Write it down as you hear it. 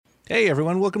Hey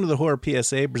everyone, welcome to the Horror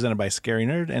PSA presented by Scary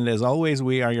Nerd, and as always,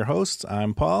 we are your hosts.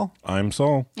 I'm Paul. I'm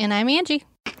Saul. And I'm Angie.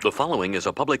 The following is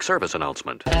a public service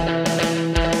announcement.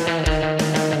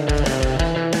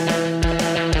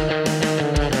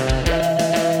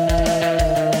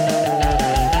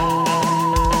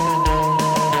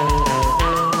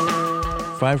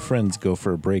 Five friends go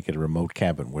for a break at a remote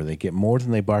cabin where they get more than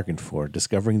they bargained for,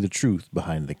 discovering the truth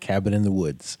behind the cabin in the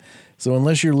woods. So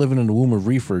unless you're living in the womb of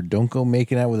reefer, don't go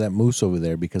making out with that moose over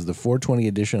there because the 420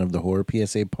 edition of the Horror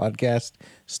PSA podcast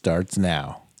starts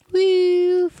now.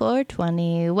 Woo,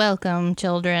 420. Welcome,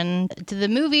 children, to the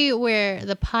movie where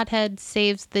the pothead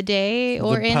saves the day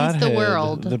or ends the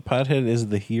world. The pothead is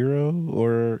the hero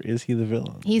or is he the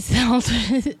villain? He's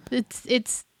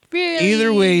it's really,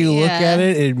 either way you look at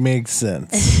it, it makes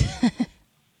sense.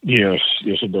 Yes,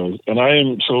 it does. And I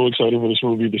am so excited for this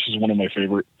movie. This is one of my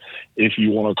favorite, if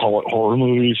you want to call it horror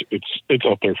movies, it's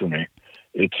up there for me.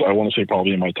 It's, I want to say,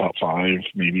 probably in my top 5,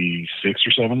 maybe 6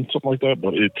 or 7, something like that,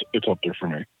 but it's up there for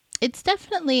me. It's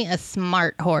definitely a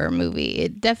smart horror movie.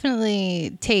 It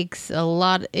definitely takes a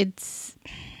lot. It's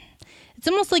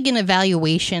almost like an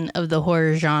evaluation of the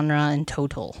horror genre in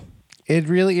total. It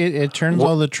really it turns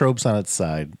all the tropes on its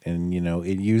side, and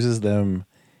it uses them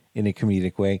in a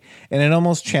comedic way, and it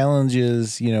almost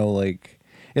challenges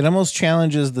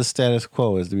the status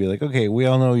quo, as to be like, okay, we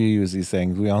all know you use these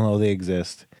things, we all know they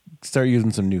exist. Start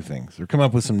using some new things, or come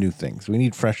up with some new things. We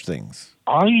need fresh things.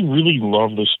 I really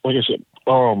love this. Like I said,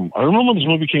 I remember when this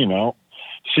movie came out,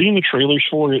 seeing the trailers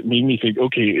for it made me think,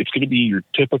 okay, it's going to be your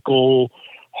typical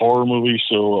horror movie.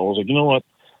 So I was like, you know what?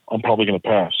 I'm probably going to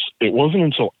pass. It wasn't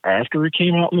until after it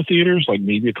came out in the theaters, like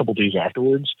maybe a couple days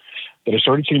afterwards, that I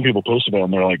started seeing people post about it.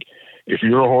 And they're like, if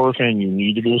you're a horror fan, you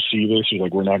need to go see this. You're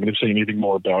like, we're not going to say anything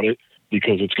more about it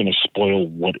because it's going to spoil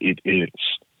what it is.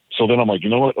 So then I'm like, you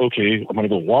know what? Okay, I'm going to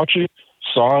go watch it.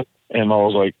 Saw it. And I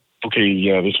was like, okay,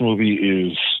 yeah, this movie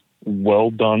is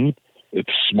well done.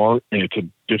 It's smart, and it's a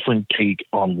different take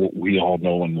on what we all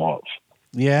know and love.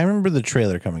 Yeah, I remember the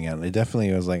trailer coming out, and it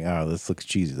definitely was like, oh, this looks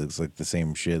cheesy. It looks like the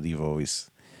same shit you've always,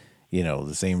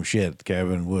 the same shit,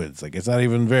 Cabin in the Woods. Like, it's not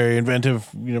even very inventive,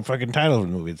 fucking title of the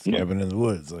movie. It's Cabin in the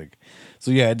Woods. Like,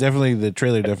 so yeah, the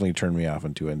trailer definitely turned me off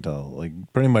into it until, like,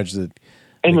 pretty much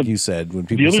you said, when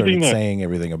people started saying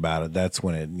everything about it, that's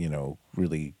when it,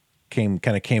 really came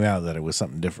out that it was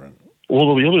something different.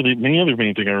 Well, the other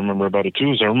main thing I remember about it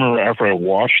too is I remember after I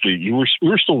watched it, we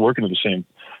were still working at the same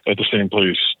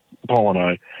place, Paul and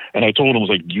I told him, I was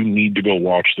like, you need to go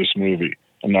watch this movie.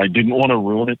 And I didn't want to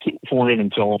ruin it for him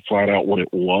and tell him flat out what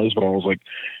it was, but I was like,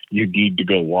 you need to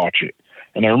go watch it.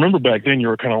 And I remember back then you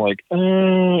were kind of like,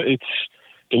 it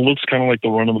looks kind of like the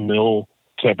run-of-the-mill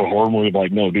type of horror movie. I'm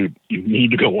like, no, dude, you need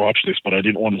to go watch this, but I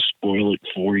didn't want to spoil it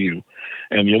for you.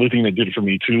 And the other thing that did it for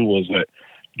me too was that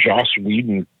Joss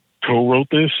Whedon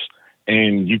co-wrote this,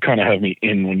 and you kind of have me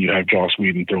in when you have Joss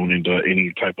Whedon thrown into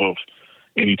any type of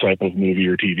movie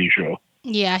or TV show.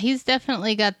 Yeah, he's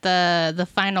definitely got the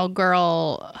final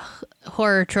girl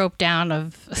horror trope down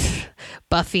of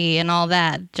Buffy and all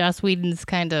that. Joss Whedon's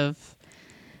kind of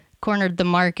cornered the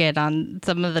market on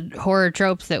some of the horror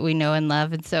tropes that we know and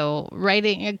love, and so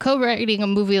co-writing a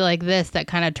movie like this that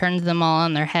kind of turns them all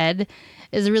on their head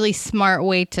is a really smart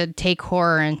way to take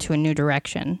horror into a new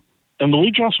direction. And the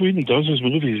way Joss Whedon does his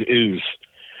movies is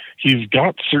he's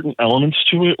got certain elements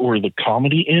to it where the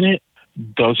comedy in it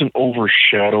doesn't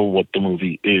overshadow what the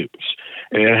movie is.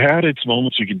 And it had its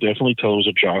moments. You could definitely tell it was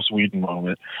a Joss Whedon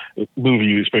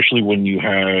movie, especially when you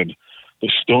had the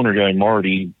stoner guy,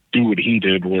 Marty, do what he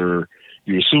did, where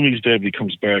you assume he's dead, he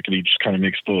comes back, and he just kind of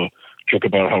makes the joke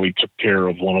about how he took care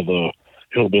of one of the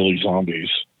hillbilly zombies.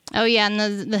 Oh, yeah, and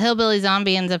the hillbilly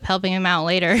zombie ends up helping him out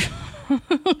later.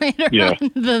 Yeah. On,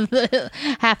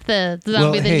 half the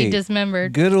zombie that he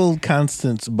dismembered. Good old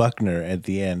Constance Buckner at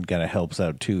the end kind of helps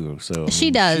out too. So she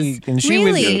does.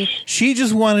 She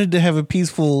just wanted to have a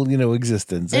peaceful,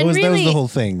 existence. That was the whole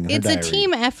thing. It's a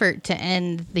team effort to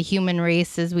end the human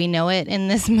race as we know it in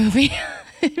this movie.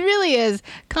 It really is.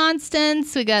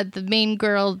 Constance, we got the main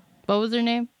girl. What was her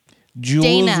name? Jules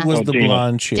Dana. was the Dana.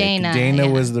 blonde chick. Dana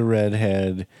was the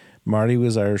redhead. Marty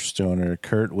was our stoner,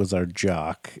 Kurt was our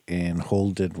jock, and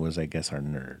Holden was, I guess, our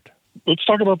nerd. Let's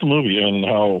talk about the movie and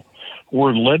how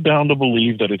we're led down to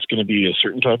believe that it's going to be a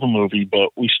certain type of movie, but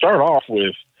we start off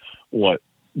with,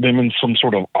 them in some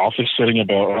sort of office setting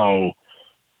about how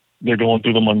they're going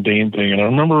through the mundane thing. And I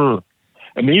remember,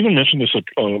 and they even mentioned this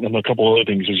in a couple other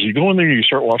things, is you go in there, you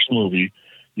start watching the movie,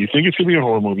 you think it's going to be a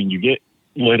horror movie, and you get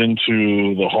led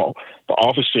into the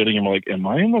office setting, and I'm like, am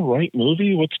I in the right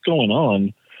movie? What's going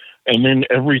on? And then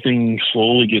everything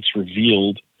slowly gets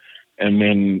revealed, And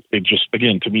then it just,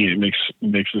 again, to me, it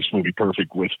makes this movie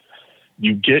perfect. With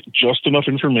you get just enough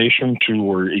information to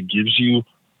where it gives you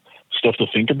stuff to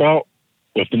think about,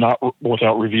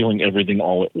 without revealing everything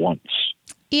all at once.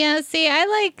 Yeah, see, I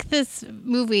like this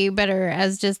movie better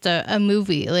as just a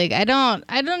movie. Like, I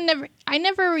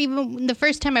never even, the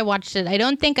first time I watched it, I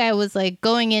don't think I was like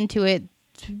going into it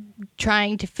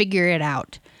trying to figure it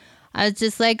out. I was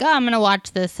just like, oh, I'm going to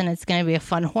watch this and it's going to be a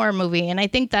fun horror movie. And I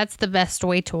think that's the best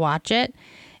way to watch it,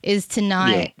 is to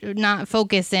not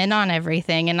focus in on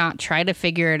everything and not try to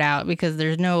figure it out, because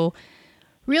there's no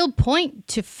real point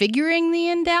to figuring the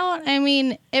end out. I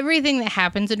mean, everything that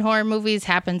happens in horror movies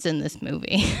happens in this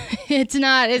movie.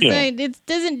 It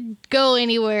doesn't go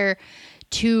anywhere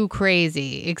too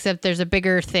crazy, except there's a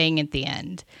bigger thing at the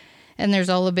end. And there's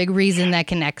all a big reason that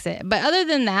connects it. But other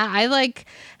than that, I like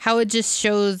how it just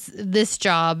shows this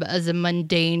job as a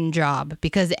mundane job,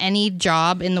 because any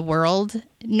job in the world,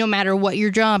 no matter what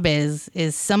your job is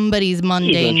somebody's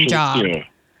mundane job. Yeah.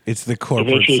 It's the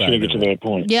corporate side of it. To that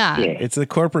point. Yeah. It's the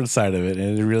corporate side of it.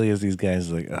 And it really is these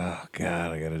guys like, oh,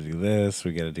 God, I got to do this.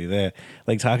 We got to do that.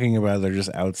 Like, talking about their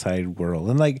just outside world.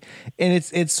 And, like, and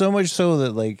it's so much so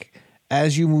that, like,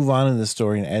 as you move on in the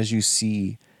story and as you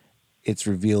see, it's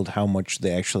revealed how much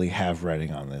they actually have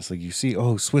writing on this. Like, you see,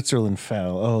 oh, Switzerland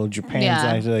fell. Oh, Japan's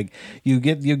actually, like, you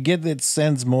get that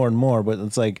sense more and more, but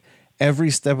it's like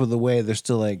every step of the way, they're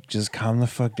still like, just calm the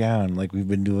fuck down. Like, we've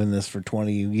been doing this for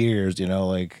 20 years, you know,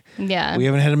 like, we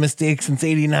haven't had a mistake since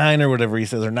 89 or whatever he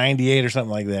says, or 98 or something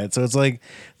like that. So it's like,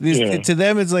 to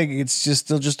them, it's like, it's just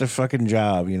still just a fucking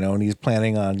job, you know, and he's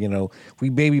planning on, you know, we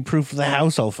baby-proof the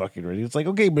house all fucking ready. It's like,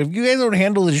 okay, but if you guys don't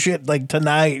handle this shit, like,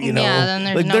 tonight, you know,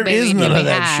 then like, there is none of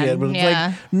that shit. But it's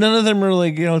like, none of them are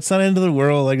like, you know, it's not end of the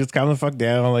world. Like, just calm the fuck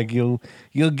down. Like, you'll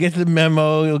get the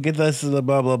memo. You'll get this, blah,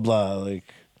 blah, blah. Like,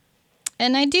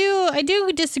 and I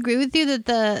do disagree with you that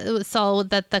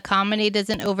the comedy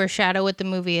doesn't overshadow what the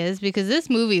movie is, because this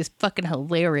movie is fucking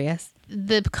hilarious.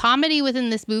 The comedy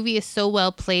within this movie is so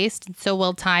well placed and so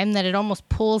well timed that it almost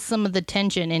pulls some of the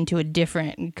tension into a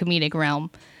different comedic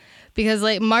realm. Because,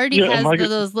 like, Marty has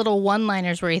those little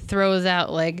one-liners where he throws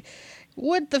out, like,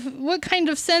 what kind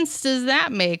of sense does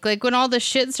that make? Like, when all the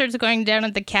shit starts going down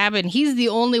at the cabin, he's the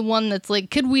only one that's like,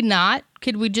 could we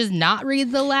just not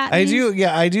read the Latin?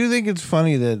 I do think it's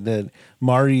funny that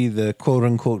Marty, the quote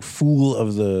unquote fool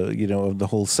of the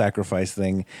whole sacrifice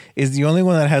thing, is the only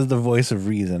one that has the voice of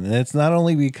reason. And it's not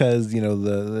only because, you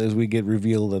know, as we get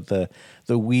revealed that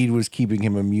the weed was keeping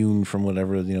him immune from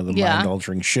whatever, you know, the mind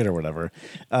altering shit or whatever.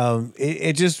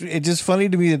 It's just funny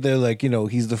to me that they're like, you know,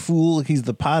 he's the fool, he's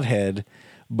the pothead,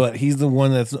 but he's the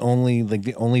one that's only like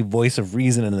the only voice of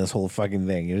reason in this whole fucking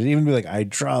thing. It'd even be like, I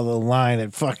draw the line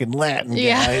at fucking Latin,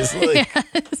 guys. Like,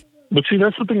 Yes. But see,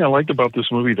 that's the thing I liked about this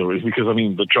movie, though, is because, I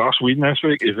mean, the Joss Whedon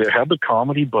aspect is it had the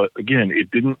comedy, but again, it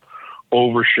didn't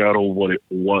overshadow what it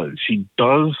was. He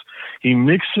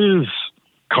mixes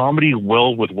comedy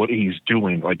well with what he's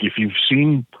doing. Like, if you've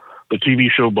seen the TV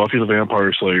show Buffy the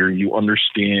Vampire Slayer, you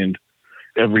understand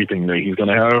everything there. He's going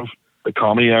to have the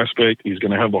comedy aspect, he's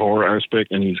going to have the horror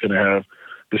aspect, and he's going to have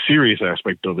the serious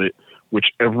aspect of it, which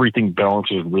everything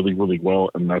balances really, really well.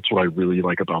 And that's what I really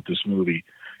like about this movie,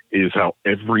 is how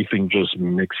everything just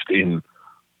mixed in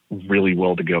really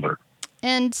well together.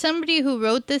 And somebody who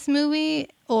wrote this movie,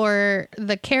 or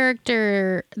the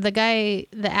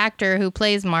actor who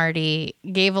plays Marty,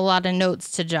 gave a lot of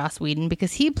notes to Joss Whedon,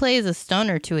 because he plays a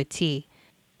stoner to a T.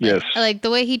 Yes. Like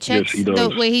the way he checks,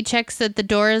 the way he checks that the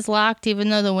door is locked, even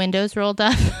though the window's rolled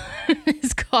up.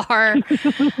 His car.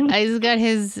 He's got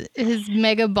his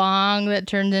mega bong that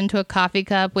turns into a coffee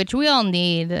cup, which we all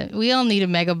need. We all need a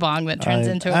mega bong that turns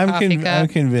into a coffee cup. I'm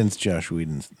convinced Josh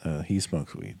Whedon, he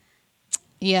smokes weed.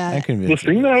 Yeah. I'm convinced.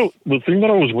 The thing that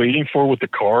I was waiting for with the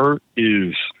car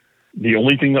is the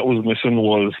only thing that was missing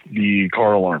was the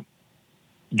car alarm.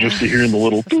 Just to hear the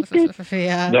little doot, doot.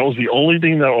 Yeah. That was the only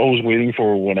thing that I was waiting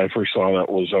for when I first saw that.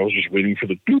 I was just waiting for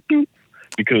the doot doot,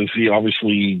 because he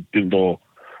obviously did the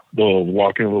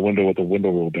walking over the window with the window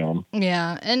rolled down.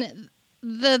 Yeah, and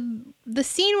the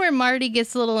scene where Marty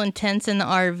gets a little intense in the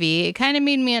RV, it kind of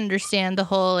made me understand the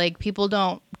whole, like, people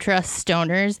don't trust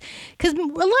stoners, because a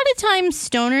lot of times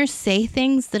stoners say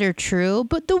things that are true,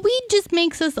 but the weed just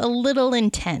makes us a little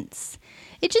intense.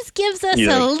 It just gives us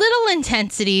a little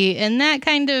intensity, and that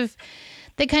kind of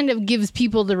gives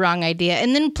people the wrong idea.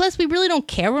 And then plus, we really don't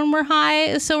care when we're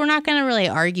high, so we're not going to really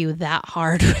argue that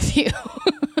hard with you.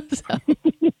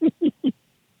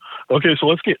 Okay, so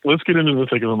let's get into the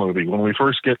thick of the movie. When we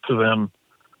first get to them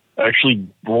actually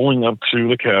rolling up to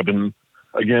the cabin,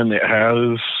 again, it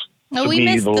has Oh, to we me,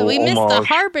 missed the we missed the homage.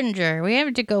 Harbinger. We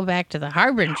have to go back to the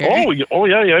Harbinger. Oh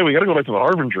yeah. We got to go back to the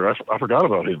Harbinger. I forgot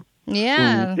about him.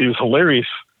 Yeah. He was hilarious.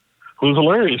 Who was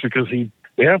hilarious because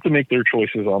they have to make their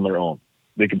choices on their own.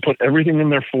 They can put everything in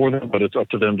there for them, but it's up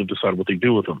to them to decide what they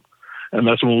do with them. And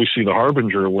that's when we see the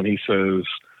Harbinger when he says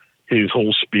his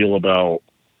whole spiel about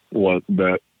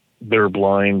that they're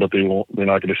blind, but they're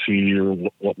not going to see or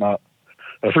whatnot.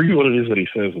 I forget what it is that he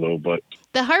says though, but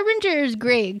The Harbinger is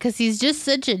great because he's just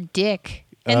such a dick.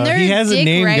 And he has a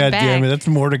name, right goddammit. back. That's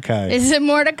Mordecai. Is it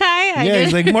Mordecai? Yeah,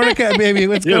 he's like, Mordecai, baby,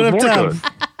 let's go up top.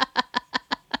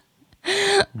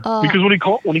 Because when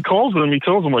he calls them, he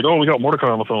tells them like, "Oh, we got Mordecai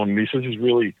on the phone," and he says he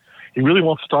really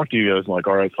wants to talk to you guys. I'm like,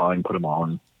 all right, fine, put him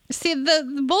on. See,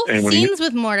 the both And when scenes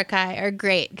with Mordecai are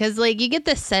great because, like, you get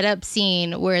the setup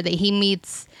scene where he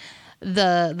meets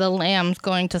the lambs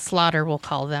going to slaughter. We'll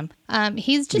call them.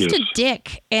 He's just a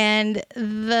dick, and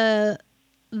the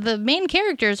main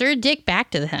characters are a dick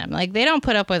back to him. Like, they don't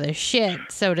put up with his shit,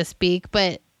 so to speak,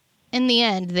 but in the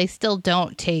end, they still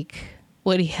don't take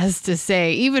what he has to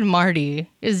say. Even Marty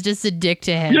is just a dick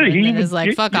to him. Yeah, and is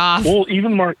like, fuck off. Well,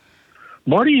 even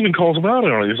Marty even calls him out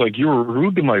on it. He's like, "You were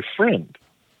rude to my friend,"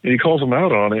 and he calls him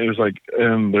out on it. It was like,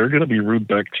 and they're going to be rude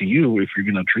back to you if you're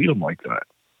going to treat them like that.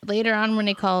 Later on, when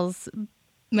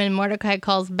Mordecai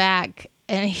calls back,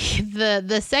 and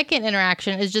the second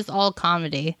interaction is just all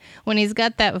comedy. When he's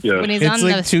got that, when he's It's on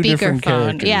like the two different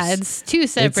speakerphone, characters. yeah, it's two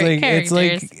separate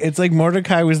characters. It's like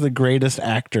Mordecai was the greatest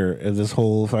actor of this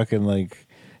whole fucking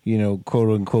quote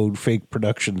unquote fake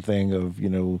production thing of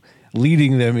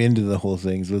leading them into the whole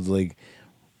thing. So it's like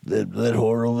that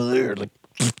whore over there,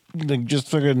 like just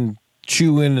fucking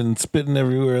chewing and spitting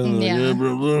everywhere. And, Yeah.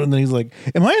 blah, blah, and then he's like,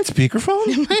 "Am I on speakerphone?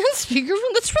 Am I on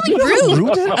speakerphone? That's really How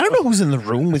rude. rude. I don't know who's in the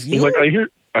room with He's you." like, I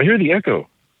hear the echo.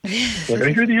 Like,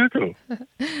 I hear the echo.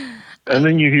 And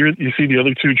then you see the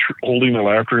other two holding their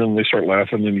laughter, and they start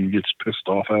laughing, and he gets pissed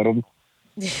off at them.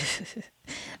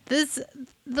 The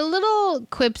little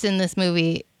quips in this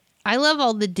movie, I love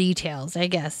all the details, I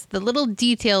guess. The little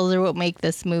details are what make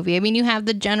this movie. I mean, you have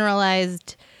the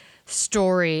generalized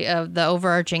story of the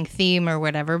overarching theme or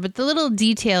whatever, but the little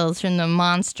details from the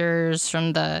monsters,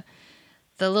 from the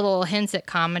little hints at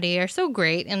comedy are so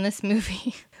great in this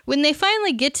movie. When they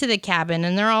finally get to the cabin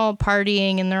and they're all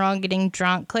partying and they're all getting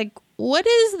drunk, like, what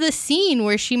is the scene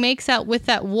where she makes out with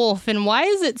that wolf, and why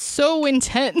is it so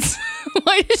intense?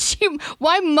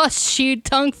 Why must she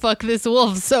tongue fuck this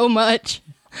wolf so much?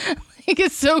 Like,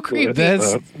 it's so creepy.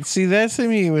 That to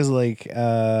me was like,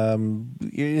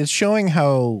 it's showing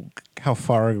how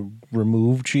far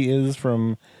removed she is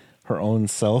from her own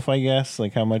self, I guess.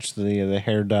 Like how much the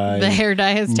hair dye,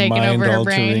 has taken over her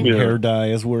brain. Hair dye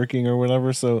is working or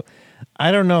whatever. So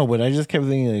I don't know, but I just kept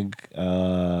thinking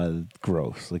like,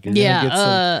 gross. Like, you're gonna get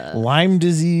some Lyme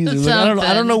disease. Like,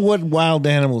 I don't know what wild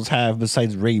animals have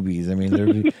besides rabies. I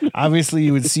mean, obviously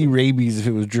you would see rabies if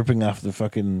it was dripping off the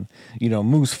fucking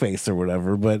moose face or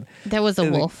whatever. But that was a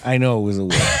wolf. I know it was a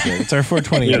wolf. Yeah, it's our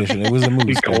 420 edition. It was a moose.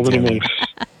 He called it a moose.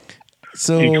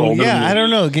 So yeah, I don't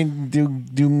know.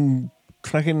 Do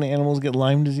fucking animals get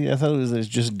Lyme disease? I thought it was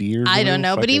just deer. I don't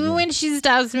know, but even when she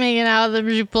stops making out with them,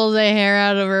 she pulls the hair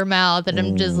out of her mouth, and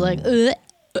I'm just like,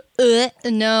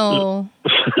 no,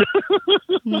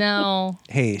 no.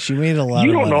 Hey, she made a lot.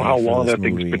 You of don't know money how for long this that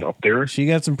thing's movie. been up there. She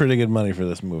got some pretty good money for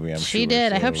this movie. She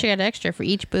did. I hope she got extra for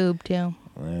each boob too.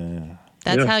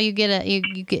 That's how you get you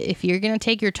get, if you're gonna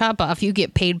take your top off, you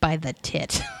get paid by the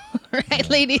tit, right,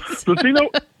 ladies? The thing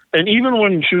though. And even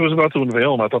when she was about to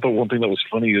unveil him, I thought the one thing that was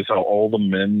funny is how all the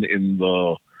men in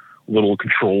the little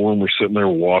control room were sitting there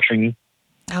watching.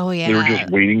 Oh yeah, they were just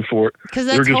waiting for it. Because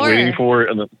they were just waiting for it,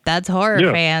 and then that's horror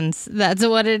fans. That's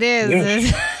what it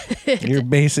is. Yeah. Your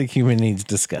basic human needs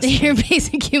disgust me. Your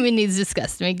basic human needs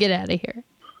disgust me. Get out of here.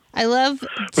 I love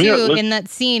too in that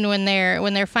scene when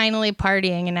they're finally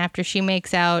partying, and after she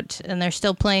makes out, and they're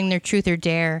still playing their truth or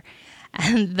dare.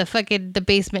 And the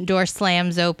basement door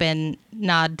slams open,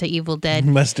 nod to Evil Dead. It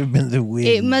must have been the wind.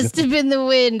 It must have been the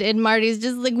wind. And Marty's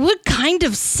just like, what kind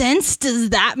of sense does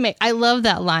that make? I love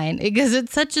that line because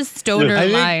it's such a stoner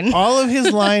line. All of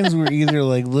his lines were either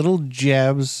like little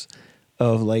jabs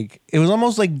of like, it was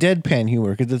almost like deadpan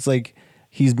humor because it's like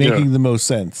he's making the most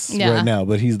sense right now,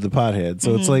 but he's the pothead.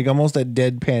 So it's like almost that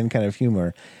deadpan kind of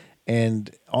humor.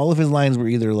 And all of his lines were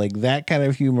either like that kind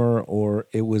of humor or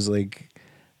it was like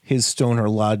his stoner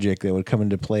logic that would come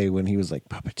into play when he was like,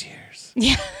 puppeteers.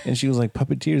 Yeah. And she was like,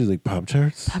 puppeteers? Like,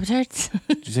 Pop-Tarts? Pop-Tarts?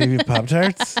 Did you say you had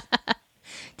Pop-Tarts?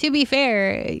 To be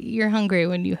fair, you're hungry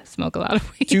when you smoke a lot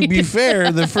of weed. To be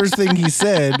fair, the first thing he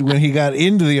said when he got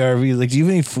into the RV is like, do you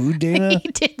have any food, Dana? He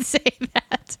did say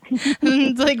that. basement.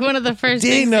 It's like one of the first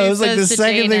things Dana, he it was like says the to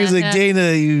second thing is like, yeah.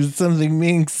 Dana, you something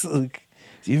minx. Like,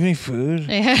 do you have any food?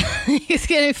 Yeah, he's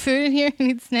getting food in here. He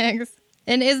needs snacks.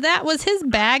 And was his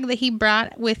bag that he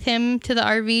brought with him to the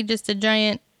RV just a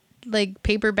giant like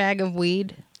paper bag of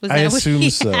weed? Was I that assume what he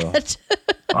so. had?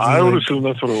 I would assume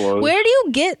that's what it was. Where do you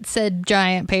get said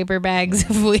giant paper bags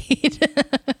of weed?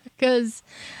 Because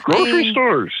Grocery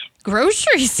stores.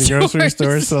 Grocery stores. The grocery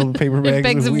store sell paper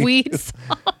bags of weed.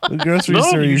 The grocery No,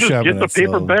 store you just shopping get the at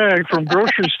paper sells. bag from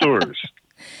grocery stores.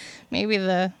 Maybe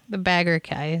the bagger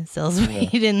guy sells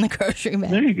weed in the grocery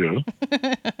bag. There you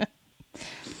go.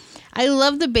 I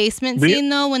love the basement scene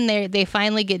though when they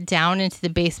finally get down into the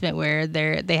basement where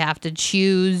they have to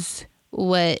choose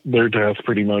what Their death,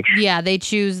 pretty much. yeah, they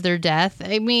choose their death.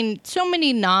 I mean, so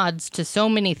many nods to so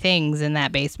many things in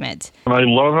that basement. And I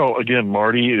love how, again,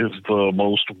 Marty is the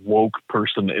most woke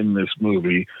person in this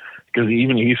movie, because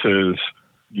even he says,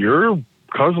 your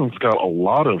cousin's got a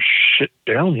lot of shit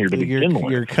down here to begin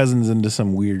with. Your cousin's into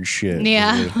some weird shit.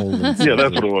 Yeah. Yeah,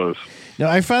 that's what it was. No,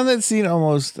 I found that scene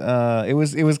almost. It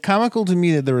was comical to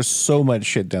me that there was so much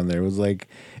shit down there. It was like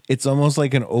it's almost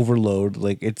like an overload.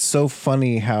 Like it's so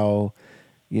funny how,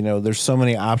 you know, there's so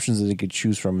many options that they could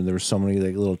choose from, and there were so many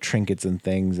like little trinkets and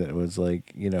things that it was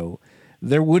like, you know,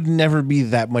 there would never be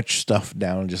that much stuff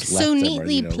down just left So somewhere,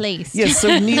 neatly you know? placed. Yeah,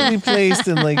 so neatly placed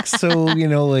and like so, you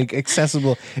know, like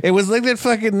accessible. It was like that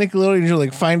fucking Nickelodeon show,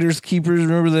 like Finders Keepers.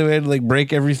 Remember they had to like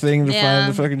break everything to Yeah.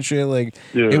 find the fucking shit. Like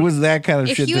Yeah. it was that kind of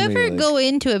If shit. you to ever me, like, go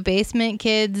into a basement,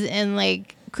 kids, and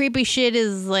like creepy shit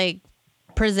is like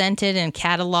presented and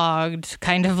cataloged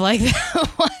kind of like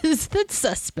that was, that's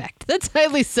suspect. That's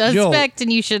highly suspect,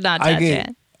 and you should not touch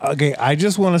it. Okay, I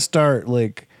just want to start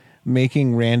like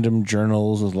making random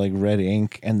journals with like red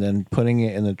ink and then putting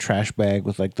it in the trash bag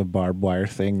with like the barbed wire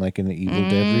thing, like in the Evil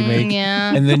Dead remake.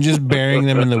 yeah. And then just burying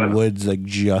them in the woods, like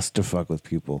just to fuck with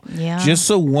people. Yeah. Just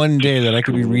so one day that I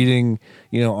could be reading,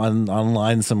 you know,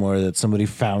 online somewhere that somebody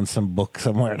found some book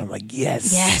somewhere, and I'm like,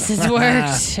 yes, Yes, it's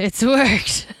worked. It's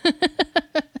worked.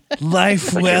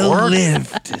 life well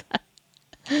lived.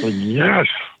 Like, yes.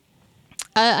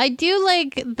 I do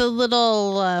like the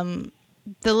little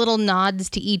nods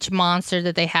to each monster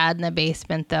that they had in the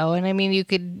basement, though. And I mean, you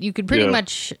could pretty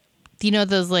much, you know,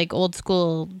 those like old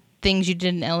school things you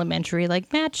did in elementary,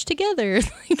 like match together.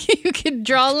 Like you could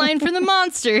draw a line from the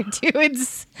monster to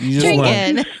its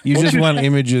trinket. You just want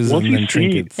images and then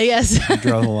trinkets. Yes. You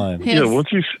draw the line. Yes. Yeah,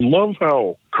 once you love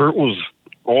how Kurt was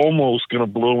almost going to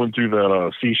blow into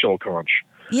that seashell conch.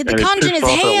 He had the And it conch in pissed his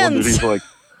off that one dude. hands.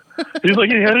 He's like,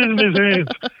 he had it in his hands.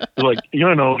 He's like,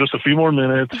 you know, just a few more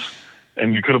minutes,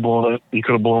 and you could have blown it. You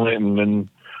could have blown it, and then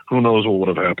who knows what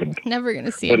would have happened. Never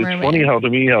gonna see But a it's mermaid. funny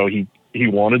how he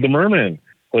wanted the merman.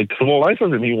 Like, for the life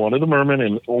of him, he wanted the merman,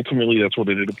 and ultimately that's what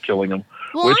ended up killing him.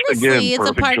 Well, Which, honestly, again, it's a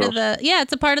perfect part choice. of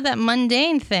it's a part of that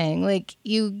mundane thing. Like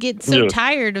you get so Yeah.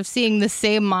 tired of seeing the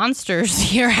same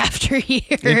monsters year after year.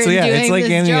 It's doing like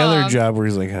this any other job. job where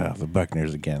he's like, oh, the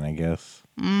Buckners again, I guess.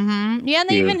 Yeah, and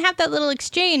they Yeah. even have that little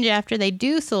exchange after they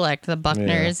do select the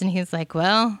Buckners, and he's like,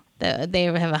 "Well, they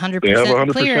have 100%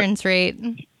 100%. clearance rate.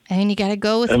 I mean, you got to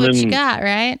go with And what you then- got,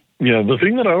 right?" Yeah, the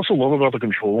thing that I also love about the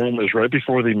control room is right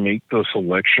before they make the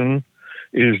selection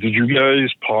is, did you guys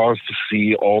pause to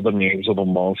see all the names of the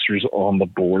monsters on the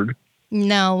board?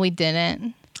 No, we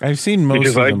didn't. I've seen most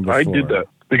Because of them before. I did that.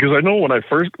 Because I know when I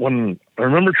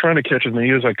remember trying to catch as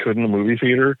many as I could in the movie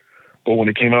theater, but when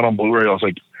it came out on Blu-ray, I was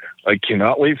like, I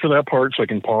cannot wait for that part so I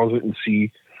can pause it and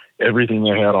see everything they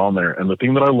had on there. And the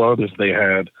thing that I love is they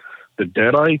had the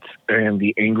Deadites and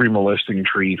the Angry Molesting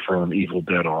Tree from Evil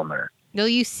Dead on there. Well,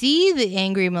 you see the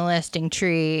angry molesting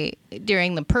tree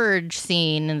during the purge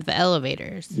scene in the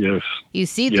elevators. Yes. You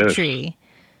see the Yes. tree.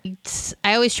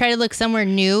 I always try to look somewhere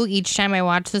new each time I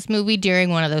watch this movie during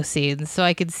one of those scenes so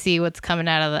I could see what's coming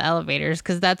out of the elevators,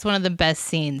 because that's one of the best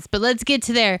scenes. But let's get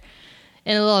to there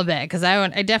in a little bit, because I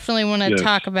definitely want to Yes.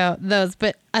 talk about those.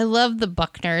 But I love the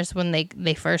Buckners when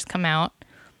they first come out,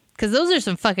 because those are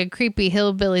some fucking creepy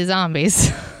hillbilly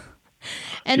zombies.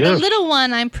 And the Yes. little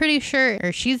one, I'm pretty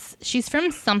sure she's from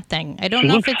something. I don't She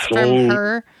know if looks it's from so-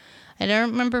 her. I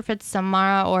don't remember if it's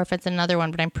Samara or if it's another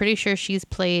one, but I'm pretty sure she's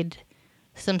played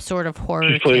some sort of horror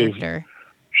She's played- character.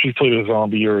 She played a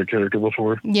zombie or a character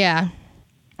before. Yeah.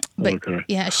 But Okay.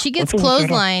 yeah, she gets Let's look that up.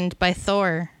 clotheslined by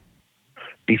Thor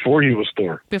Before he was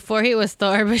Thor. before he was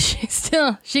Thor,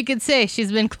 but she could say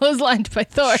she's been clotheslined by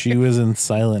Thor. She was in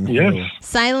Silent Hill. Yes.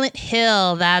 Silent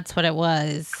Hill, that's what it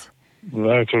was.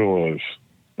 That's what it was.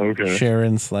 Okay.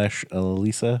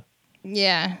 Sharon/Elisa.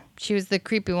 Yeah, she was the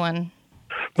creepy one.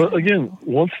 But again,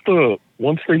 once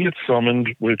they get summoned,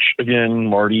 which again,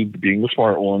 Marty being the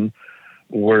smart one,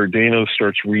 where Dana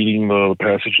starts reading the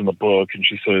passage in the book, and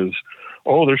she says,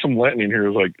 "Oh, there's some Latin in here."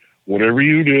 It's like, whatever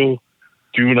you do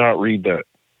not read that.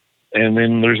 And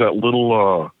then there's that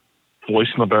little voice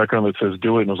in the background that says,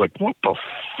 "Do it." And I was like, what the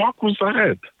fuck was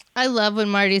that? I love when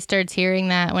Marty starts hearing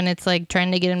that when it's like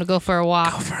trying to get him to go for a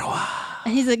walk.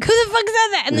 And he's like, "Who the fuck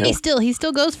said that?" And then he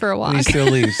still goes for a walk. He still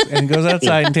leaves and goes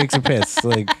outside and takes a piss.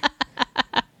 Like,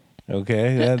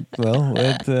 okay,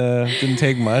 that didn't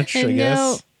take much, I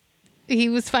guess. He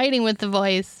was fighting with the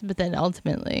voice, but then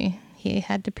ultimately he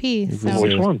had to pee. It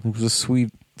was a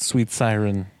sweet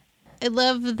siren. I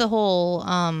love the whole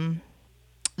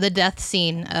the death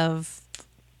scene of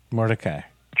Mordecai.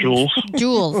 Jules.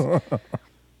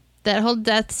 That whole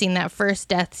death scene, that first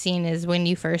death scene, is when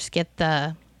you first get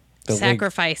the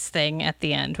sacrifice thing at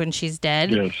the end when she's dead.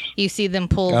 Yes. You see them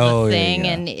pull the thing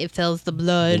and it fills the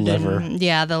blood. The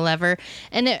lever. The lever.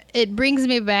 And it brings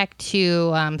me back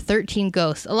to 13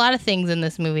 Ghosts. A lot of things in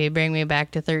this movie bring me back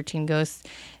to 13 Ghosts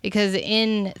because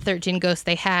in 13 Ghosts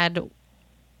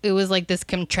it was like this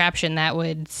contraption that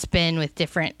would spin with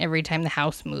different every time the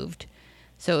house moved.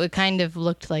 So it kind of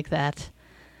looked like that.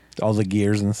 All the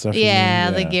gears and stuff.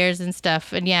 Yeah, the gears and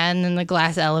stuff. And and then the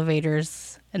glass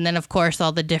elevators. And then, of course,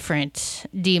 all the different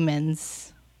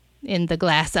demons in the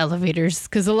glass elevators.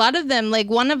 Because a lot of them, like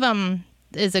one of them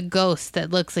is a ghost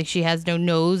that looks like she has no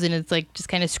nose and it's like just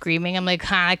kind of screaming. I'm like,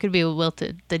 that could be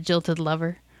the jilted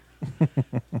lover.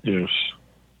 Yes.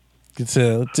 It's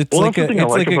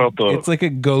like a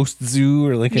ghost zoo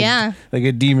or like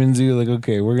a demon zoo. Like,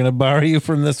 okay, we're gonna borrow you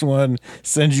from this one,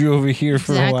 send you over here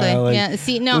for a while. Like,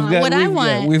 See, no, I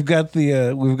want. We've got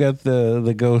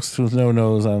the ghost with no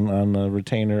nose on a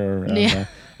retainer or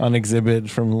on exhibit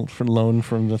from loan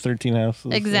from the 13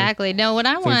 houses. Exactly. No, what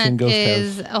I want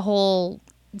is a whole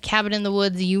Cabin in the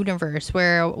Woods universe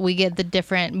where we get the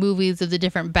different movies of the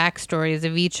different backstories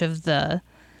of each of the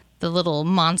little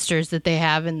monsters that they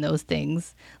have in those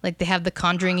things. Like they have the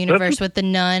Conjuring universe with the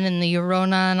nun and the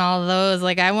Llorona and all those.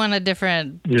 Like I want a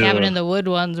different Cabin in the Wood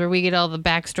ones where we get all the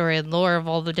backstory and lore of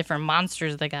all the different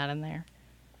monsters they got in there.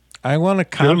 I want a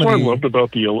comedy. That's what I loved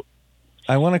about the...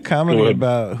 I want a comedy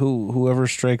about whoever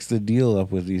strikes the deal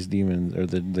up with these demons or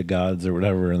the gods or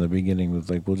whatever in the beginning was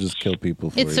like, we'll just kill people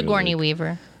for It's Sigourney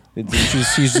Weaver.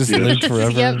 She's just lived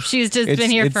forever. Yep, she's just been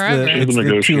here forever. It's the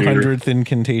 200th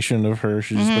incantation of her.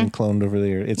 She's been cloned over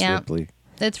there. It's Ripley.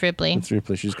 It's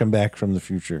Ripley. She's come back from the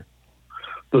future.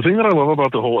 The thing that I love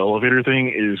about the whole elevator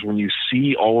thing is when you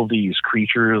see all of these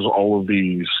creatures, all of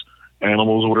these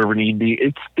animals, whatever need be,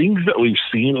 it's things that we've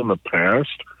seen in the past,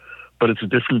 but it's a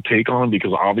different take on them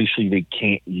because obviously they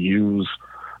can't use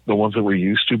the ones that we're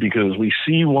used to because we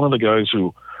see one of the guys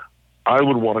who I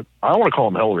want to call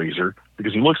him Hellraiser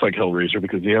because he looks like Hellraiser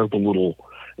because he has the little,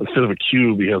 instead of a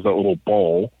cube, he has that little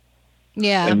ball.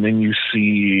 Yeah. And then you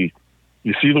see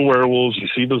the werewolves, you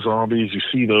see the zombies, you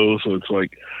see those. So it's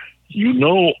like,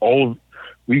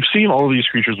 we've seen all of these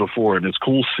creatures before, and it's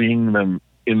cool seeing them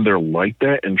in there like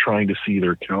that and trying to see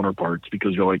their counterparts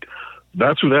because you're like,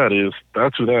 that's who that is,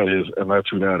 that's who that is, and that's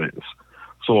who that is.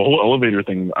 So the whole elevator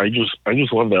thing, I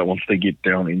just love that once they get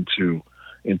down into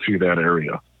that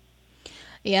area.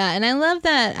 Yeah, and I love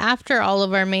that after all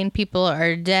of our main people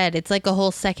are dead, it's like a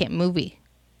whole second movie.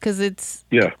 Because it's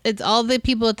all the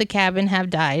people at the cabin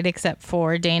have died except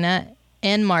for Dana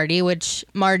and Marty, which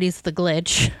Marty's the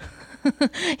glitch.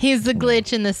 He's the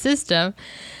glitch in the system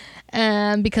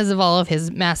because of all of his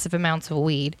massive amounts of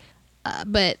weed.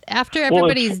 But after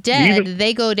everybody's dead,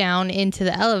 they go down into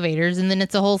the elevators, and then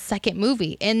it's a whole second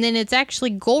movie. And then it's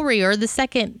actually gorier the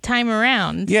second time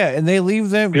around. Yeah, and they leave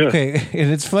them. Yeah. Okay,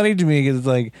 and it's funny to me because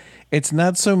like it's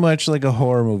not so much like a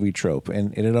horror movie trope,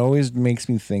 and it always makes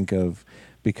me think of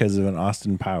because of an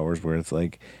Austin Powers where it's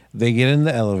like they get in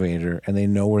the elevator and they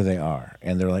know where they are,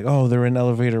 and they're like, oh, they're in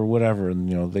elevator, whatever,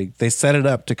 and they set it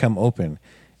up to come open.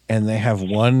 And they have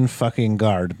one fucking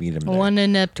guard meet him there. One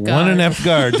inept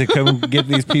guard to come get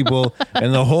these people.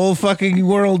 And the whole fucking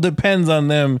world depends on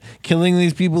them killing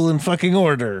these people in fucking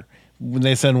order when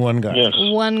they send one guard. Yes.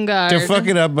 One guard. To fuck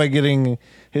it up by getting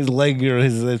his leg or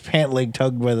his pant leg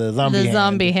tugged by the zombie hand. The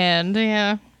zombie hand,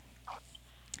 yeah.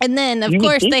 And then, of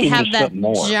course, they have that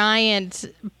giant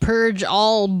purge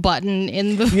all button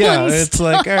in the it's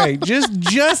like, all right,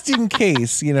 just in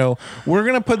case, we're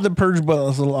going to put the purge button in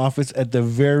this little office at the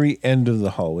very end of the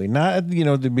hallway. Not at,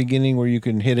 the beginning where you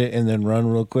can hit it and then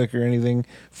run real quick or anything.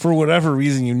 For whatever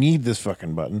reason, you need this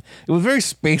fucking button. It was very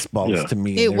Spaceballs to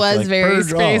me. It was like, very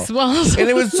Spaceballs. And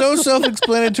it was so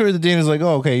self-explanatory that Dana's like,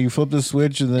 oh, okay, you flip the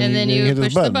switch and then you hit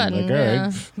push the button. Like, all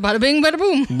right. Bada bing, bada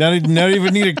boom. Not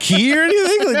even need a key or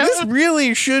anything? like, this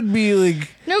really should be like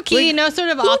No key, like, no sort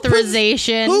of who puts-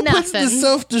 authorization, Who nothing. puts the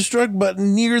self-destruct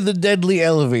button near the deadly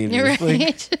elevator? You're right.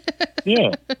 Like,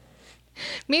 Yeah.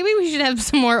 Maybe we should have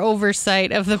some more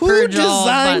oversight of the who purge all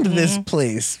designed button. this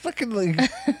place? Fucking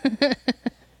like.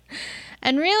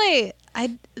 And really,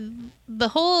 the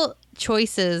whole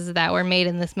choices that were made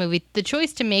in this movie, the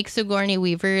choice to make Sigourney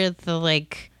Weaver the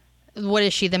like, what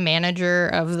is she, the manager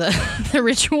of the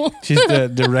ritual? She's the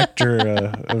director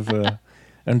of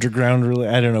underground. Really,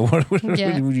 I don't know what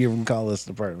Yeah. would you even call this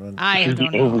department? I She's the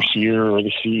don't know. overseer or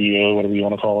the CEO, whatever you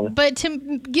want to call her. But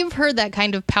to give her that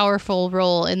kind of powerful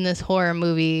role in this horror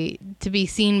movie to be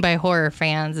seen by horror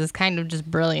fans is kind of just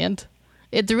brilliant.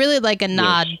 It's really like a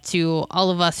nod to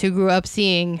all of us who grew up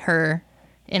seeing her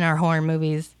in our horror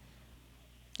movies.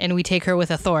 And we take her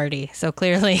with authority. So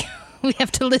clearly we have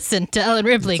to listen to Ellen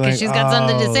Ripley because she's got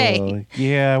something to say.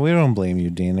 Yeah, we don't blame you,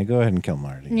 Dana. Go ahead and kill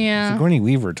Marty. Yeah. Sigourney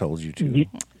Weaver told you to.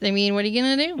 I mean, what are you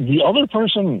going to do? The other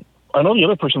person, I know the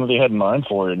other person that they had in mind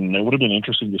for it, and it would have been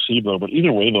interesting to see, though, but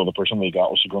either way, though, the person they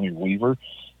got was Sigourney Weaver.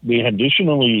 They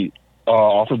additionally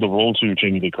offered the role to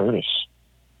Jamie Lee Curtis.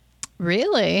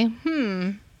 Really?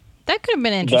 That could have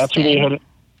been interesting.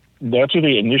 That's who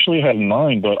they initially had in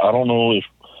mind, but I don't know if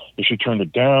she turned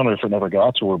it down or if it never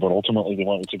got to her, but ultimately they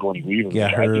went with Sigourney Weaver. Yeah,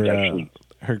 which I think actually,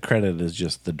 her credit is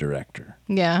just the director.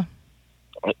 Yeah.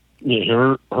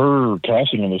 yeah, her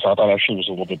casting in this I thought actually was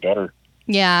a little bit better.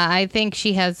 Yeah, I think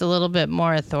she has a little bit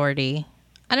more authority.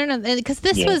 I don't know, because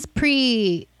this was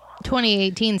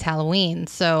pre-2018's Halloween,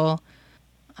 so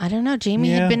I don't know. Jamie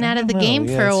had been out of the game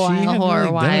for a while, She hadn't really done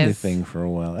horror-wise. anything for a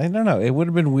while. I don't know. It would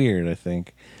have been weird, I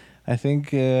think.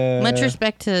 Much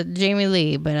respect to Jamie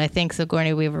Lee, but I think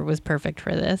Sigourney Weaver was perfect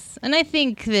for this. And I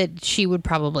think that she would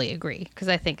probably agree, because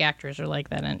I think actors are like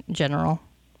that in general.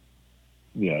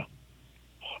 Yeah.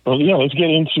 But yeah, let's get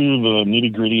into the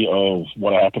nitty gritty of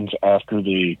what happens after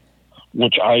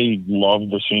which I love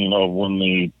the scene of when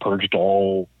they purged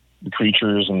all the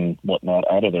creatures and whatnot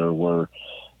out of there, where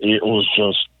it was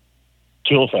just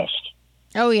kill fest.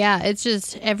 Oh, yeah. It's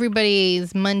just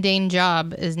everybody's mundane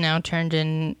job is now turned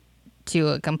into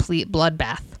a complete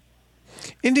bloodbath.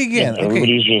 And again,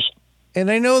 Everybody's just. And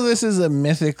I know this is a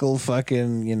mythical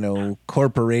fucking,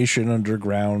 corporation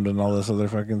underground and all this other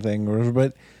fucking thing, or whatever,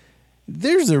 but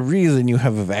there's a reason you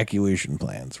have evacuation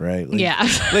plans, right? Like, Yeah.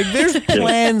 Like, there's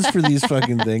plans for these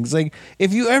fucking things. Like,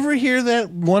 if you ever hear that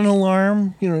one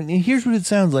alarm, and here's what it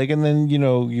sounds like, and then,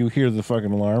 you hear the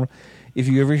fucking alarm. If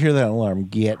you ever hear that alarm,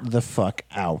 get the fuck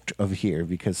out of here,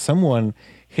 because someone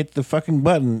hit the fucking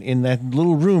button in that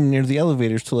little room near the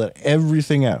elevators to let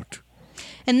everything out.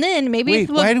 And then maybe... Wait,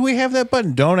 why do we have that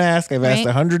button? Don't ask. I've asked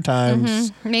 100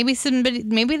 times. Maybe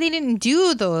they didn't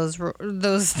do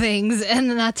those things,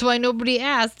 and that's why nobody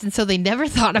asked, and so they never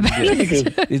thought about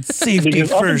it. It's safety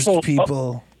Because up first, until-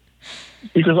 people.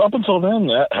 Because up until then,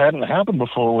 that hadn't happened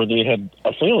before where they had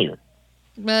a failure.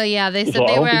 Well, yeah, they said So I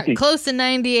they don't were think close to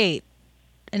 98,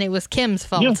 and it was Kim's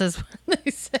fault, Yeah. is what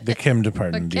they said. The Kim The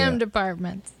department, Kim yeah.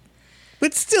 department.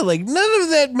 But still, none of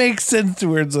that makes sense to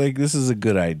where it's like, this is a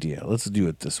good idea. Let's do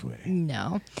it this way.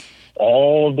 No.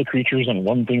 All of the creatures and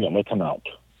one thing that let them out.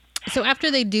 So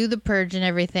after they do the purge and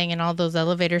everything and all those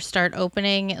elevators start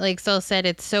opening, like Sol said,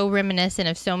 it's so reminiscent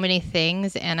of so many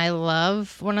things. And I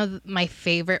love, one of my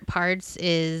favorite parts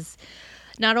is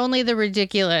not only the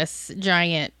ridiculous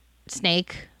giant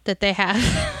snake that they have,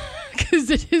 because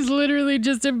it is literally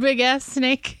just a big ass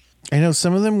snake. I know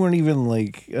some of them weren't even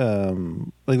like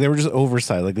they were just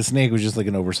oversized. Like the snake was just like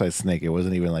an oversized snake. It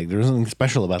wasn't even like there was nothing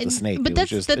special about the snake. But It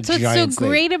that's was just what's a so giant snake.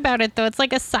 great about it, though. It's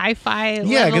like a sci-fi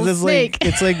Yeah, level because snake.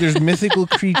 it's like there's mythical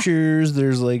creatures.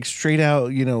 There's like straight out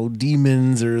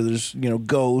demons, or there's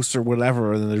ghosts or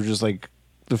whatever. And then there's just like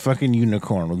the fucking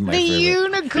unicorn with my the favorite.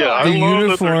 unicorn. Yeah, I The love that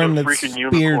unicorn there's that a freaking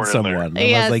speared unicorn in there. someone. And I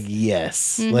Yes. was like,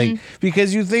 yes. Like,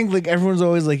 because you think like everyone's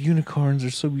always like unicorns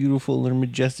are so beautiful, they're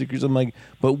majestic or something. Like,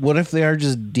 but what if they are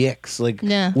just dicks? Like,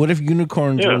 Yeah. what if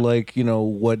unicorns Yeah. are like,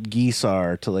 what geese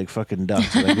are to like fucking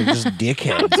ducks? Like, they're just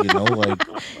dickheads,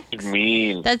 like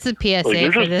Mean. That's a PSA Like,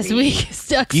 they're for just this mean. week.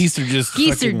 Ducks. geese are just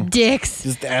Geese are fucking- dicks.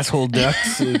 just asshole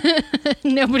ducks.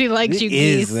 Nobody likes It you,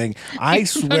 is, geese. like, I Bunch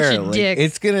swear, of like,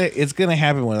 dicks. it's gonna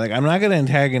happen when I'm not gonna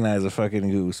antagonize a fucking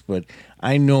goose, but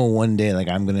I know one day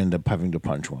I'm gonna end up having to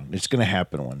punch one. It's gonna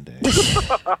happen one day.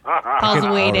 Paul's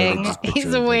waiting. just picture He's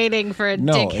it, like- waiting for a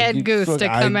No, dickhead you goose fuck- to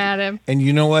come at him. And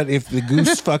you know what? If the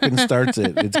goose fucking starts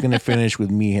it, it's gonna finish with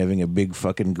me having a big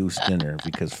fucking goose dinner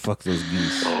because fuck those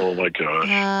geese. Oh my gosh.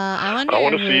 I wonder I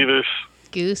want to if see a this.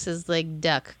 goose is like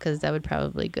duck, because that would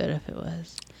probably be good if it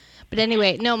was. But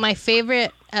anyway, no, my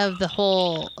favorite of the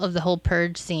whole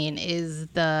purge scene is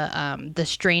the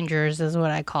strangers, is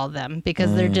what I call them,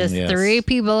 because they're just yes. 3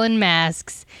 people in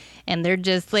masks, and they're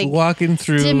just like walking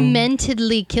through,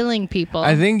 dementedly killing people.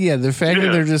 I think, the fact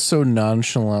that they're just so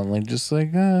nonchalant, like just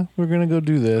like, we're gonna go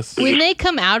do this. When they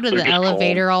come out of the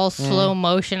elevator calm. all slow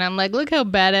motion, I'm like, look how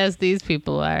badass these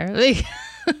people are. Like,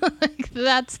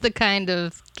 that's the kind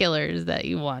of killers that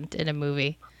you want in a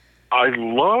movie. I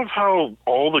love how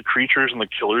all the creatures and the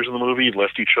killers in the movie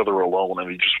left each other alone and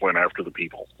they just went after the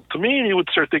people. To me, you would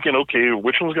start thinking, okay,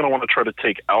 which one's going to want to try to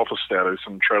take alpha status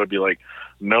and try to be like,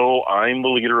 no, I'm the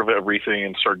leader of everything,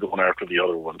 and start going after the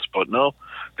other ones. But no,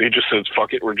 they just said,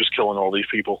 fuck it, we're just killing all these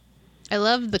people. I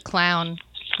love the clown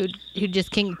who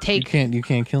just can take... You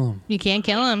can't kill him. You can't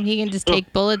kill him. He can just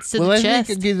take bullets to the chest.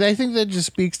 I think that just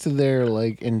speaks to their,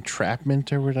 like,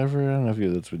 entrapment or whatever. I don't know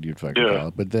if that's what you'd fucking call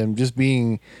it. But them just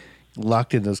being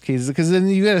locked in those cases. Because then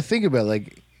you got to think about,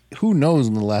 like, who knows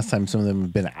when the last time some of them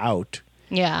have been out.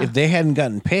 Yeah. If they hadn't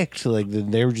gotten picked, like,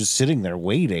 then they were just sitting there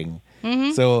waiting.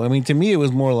 Mm-hmm. So, I mean, to me, it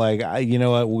was more like, you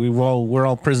know what, we're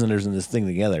all prisoners in this thing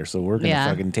together, so we're going to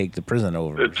fucking take the prison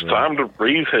over. It's time to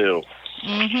raise hell.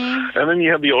 Mm-hmm. And then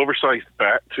you have the oversized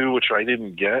bat, too, which I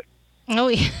didn't get. Oh,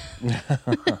 yeah.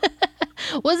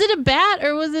 Was it a bat,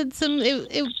 or was it some...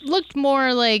 It looked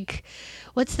more like...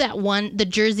 What's that one? The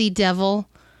Jersey Devil.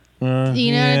 You know what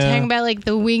I'm talking about? Like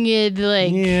the winged,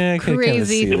 like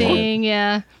crazy thing.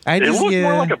 Yeah. It looked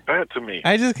more like a bat to me.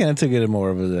 I just kind of took it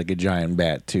more of a giant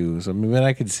bat too. So I mean,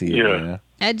 I could see it. Yeah.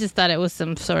 I just thought it was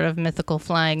some sort of mythical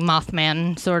flying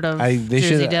Mothman sort of Jersey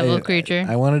Jersey Devil creature.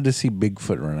 I wanted to see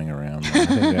Bigfoot running around. I think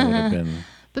that would have been.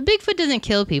 But Bigfoot doesn't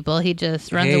kill people. He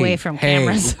just runs away from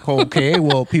cameras. Okay,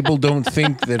 well, people don't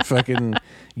think that fucking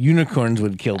unicorns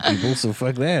would kill people, so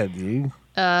fuck that, dude.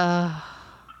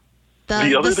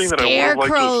 The other thing that I would like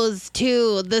scarecrows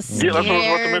too. The scarecrows.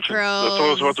 Yeah, that's what I was about to mention. That's what I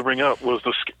was about to bring up. Was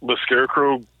the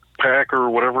scarecrow pack or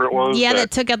whatever it was? Yeah, that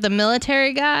took out the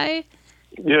military guy.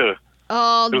 Yeah.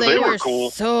 Oh, they were cool.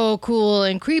 So cool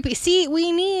and creepy. See,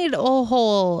 we need a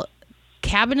whole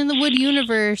Cabin in the Wood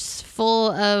universe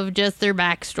full of just their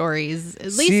backstories.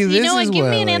 At least, you know what? Give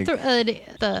me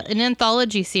an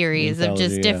anthology series of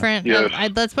just different.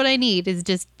 Yes. That's what I need. Is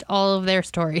just all of their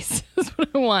stories. That's what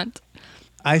I want.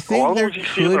 I think I want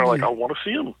to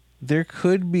see them. There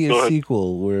could be a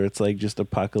sequel where it's like just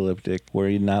apocalyptic, where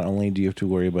you not only do you have to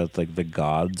worry about like the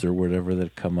gods or whatever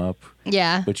that come up,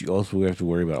 but you also have to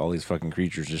worry about all these fucking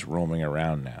creatures just roaming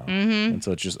around now, and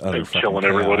so it's just utter fucking killing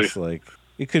chaos. everybody. Like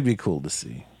it could be cool to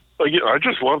see. I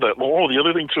just love that. Well, the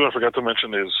other thing too I forgot to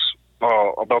mention is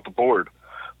about the board.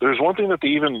 There's one thing that they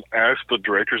even asked the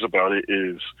directors about it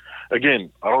is,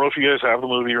 again, I don't know if you guys have the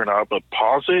movie or not, but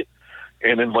pause it.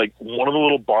 And in like one of the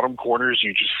little bottom corners,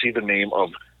 you just see the name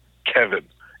of Kevin.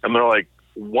 And they're like,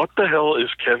 what the hell is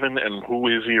Kevin and who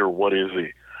is he or what is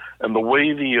he? And the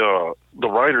way the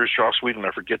writers, Joss Whedon,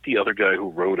 I forget the other guy who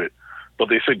wrote it, but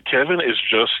they said Kevin is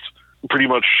just pretty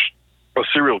much a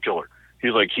serial killer.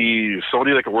 He's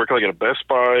somebody that can work like at a Best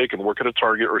Buy, can work at a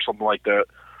Target or something like that.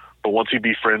 But once he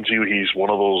befriends you, he's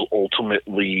one of those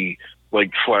ultimately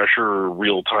like slasher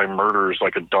real-time murderers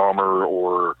like a Dahmer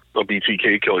or a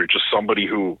BTK killer, just somebody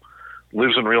who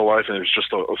lives in real life and is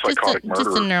just a psychotic murderer.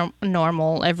 Just a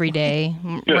normal, everyday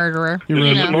murderer. You're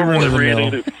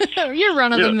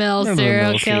run-of-the-mill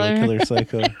serial killer.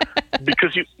 Psycho.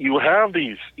 Because you have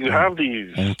these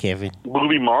and Kevin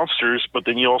movie monsters, but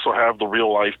then you also have the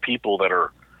real-life people that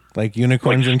are like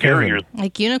unicorns and Kevin.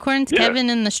 Like unicorns, Kevin,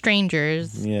 and the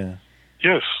strangers. Yeah.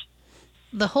 Yes.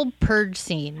 The whole purge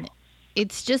scene,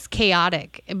 it's just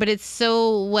chaotic, but it's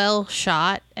so well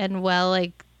shot and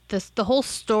the whole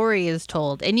story is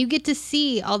told, and you get to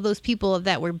see all those people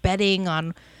that were betting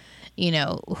on,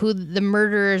 who the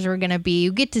murderers were going to be.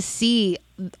 You get to see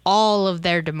all of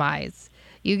their demise.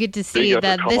 You get to see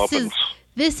that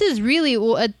this is really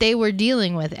what they were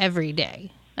dealing with every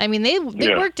day. I mean, they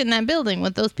worked in that building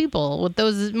with those people, with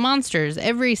those monsters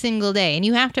every single day, and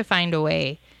you have to find a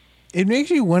way. It makes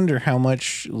you wonder how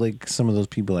much, like, some of those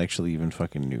people actually even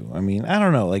fucking knew. I mean, I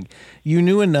don't know. Like, you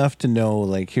knew enough to know,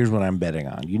 like, here's what I'm betting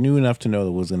on. You knew enough to know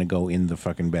that was going to go in the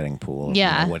fucking betting pool.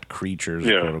 Yeah. What creatures,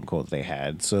 quote unquote, they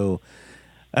had. So,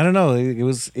 I don't know. It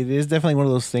is definitely one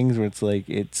of those things where it's like,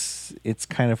 it's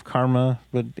kind of karma,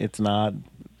 but it's not.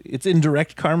 It's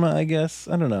indirect karma, I guess.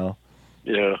 I don't know.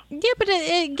 Yeah. Yeah, but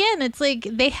again, it's like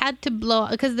they had to blow,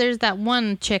 because there's that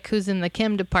one chick who's in the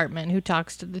chem department who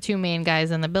talks to the two main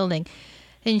guys in the building,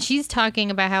 and she's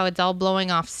talking about how it's all blowing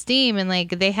off steam, and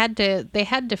like they had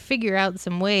to figure out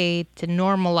some way to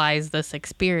normalize this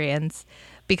experience,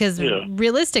 Because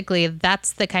realistically,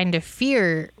 that's the kind of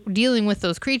fear dealing with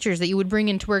those creatures that you would bring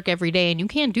into work every day. And you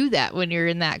can't do that when you're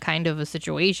in that kind of a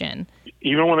situation.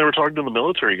 Even when they were talking to the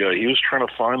military guy, he was trying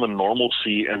to find the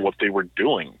normalcy in what they were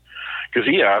doing. Because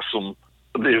he asked them,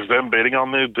 is them betting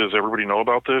on this? Does everybody know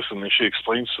about this? And then she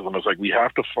explains to them, it's like, we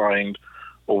have to find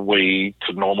a way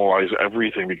to normalize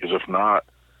everything, because if not,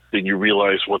 then you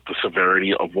realize what the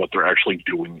severity of what they're actually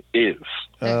doing is.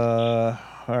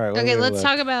 All right. Okay, let's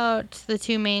talk about the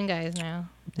two main guys now.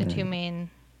 The two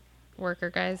main worker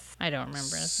guys. I don't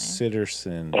remember his name.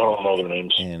 Sitterson. I don't know their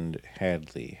names. And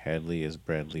Hadley. Hadley is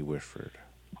Bradley Whitford.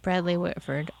 Bradley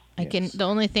Whitford. The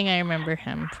only thing I remember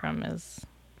him from is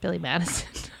Billy Madison.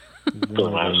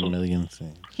 Billy Madison. A million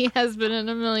things. He has been in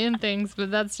a million things,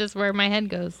 but that's just where my head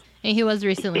goes. And he was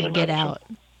recently in Get Out.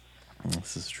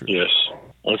 This is true. Yes.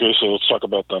 Okay, so let's talk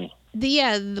about them.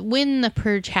 When the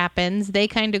purge happens, they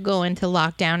kind of go into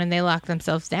lockdown and they lock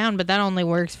themselves down, but that only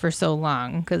works for so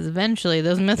long because eventually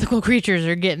those mythical creatures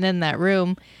are getting in that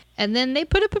room, and then they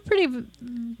put up a pretty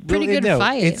good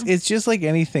fight. It's just like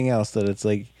anything else that it's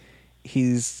like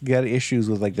he's got issues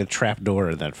with like the trap door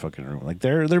in that fucking room. Like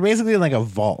they're basically in like a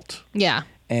vault. Yeah.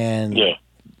 And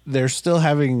they're still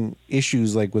having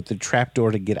issues like with the trap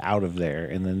door to get out of there,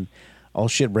 and then all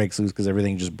shit breaks loose because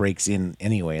everything just breaks in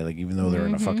anyway, like even though they're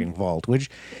in a fucking vault, which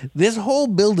this whole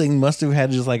building must have had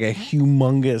just like a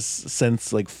humongous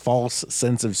sense, like false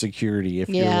sense of security. If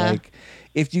you're like,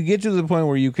 if you get to the point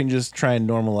where you can just try and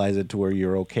normalize it to where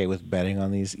you're okay with betting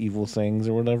on these evil things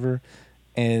or whatever,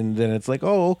 and then it's like,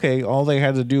 oh, okay, all they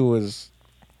had to do was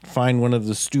find one of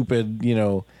the stupid,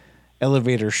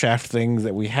 elevator shaft things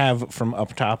that we have from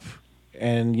up top,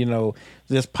 and,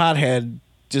 this pothead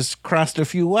just crossed a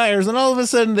few wires, and all of a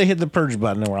sudden they hit the purge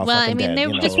button and we're all fucking dead. They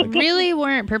just really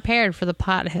weren't prepared for the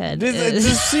pothead.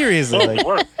 Just seriously.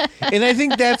 And I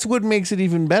think that's what makes it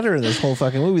even better in this whole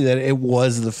fucking movie, that it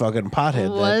was the fucking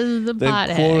pothead.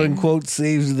 That quote unquote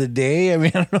saves the day. I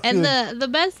mean, I don't know. And the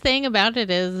best thing about it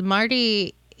is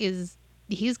Marty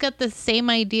he's got the same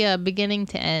idea beginning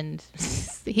to end.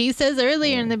 He says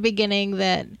earlier in the beginning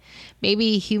that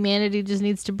maybe humanity just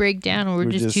needs to break down, or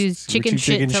we're just too chicken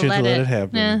shit to let it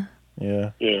happen.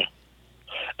 Yeah. And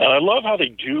I love how they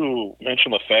do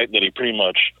mention the fact that he pretty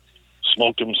much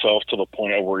smoked himself to the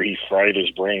point of where he fried his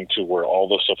brain, to where all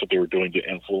the stuff that they were doing to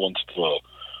influence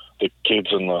the kids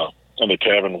in the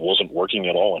cabin wasn't working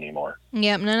at all anymore.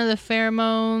 Yep, none of the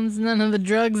pheromones, none of the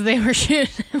drugs they were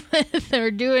shooting with, they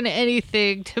were doing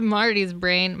anything to Marty's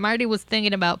brain. Marty was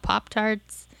thinking about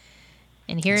Pop-Tarts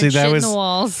and hearing shit in the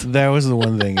walls. That was the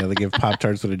one thing. Like if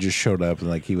Pop-Tarts would have just showed up, and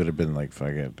like he would have been like, fuck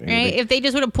it. Right? If they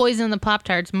just would have poisoned the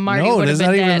Pop-Tarts, Marty would have been dead.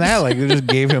 No, it's not even that. Like they just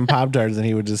gave him Pop-Tarts, and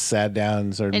he would just sat down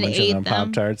and started munching on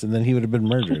Pop-Tarts, and then he would have been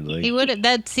murdered. Like he would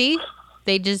have. See?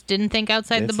 They just didn't think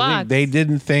outside the box. They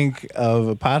didn't think of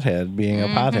a pothead being a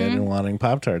pothead and wanting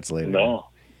Pop-Tarts later. No,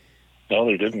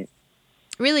 they didn't.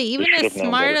 Really, even as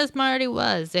smart as Marty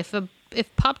was, if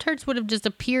Pop-Tarts would have just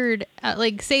appeared,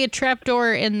 like say a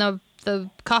trapdoor in the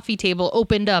coffee table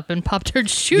opened up and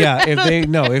Pop-Tarts shoot. Yeah,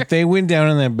 if they went down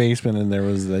in that basement and there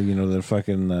was the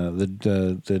fucking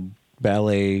the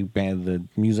ballet band, the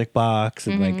music box,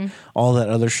 and like all that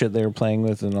other shit they were playing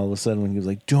with, and all of a sudden when he was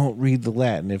like, "Don't read the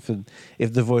Latin," if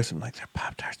the voice, I'm like, "There are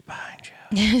Pop-Tarts behind you."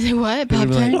 What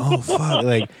Pop-Tarts? Like, oh fuck!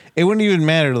 Like it wouldn't even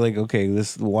matter. Like, okay,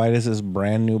 why does this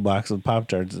brand new box of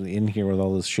Pop-Tarts in here with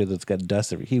all this shit that's got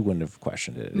dust? He wouldn't have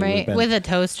questioned it. Right, with a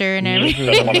toaster and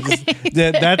everything.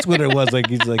 That's what it was. Like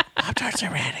he's like, Pop-Tarts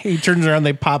are ready. He turns around,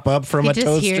 they pop up from a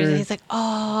toaster. He's like,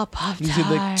 oh, Pop-Tarts.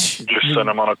 Like, just send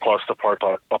him on a cluster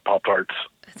of Pop-Tarts.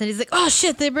 Then he's like, oh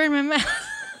shit, they burned my mouth.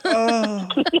 Oh.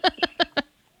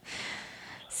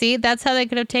 See, that's how they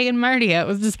could have taken Marty out,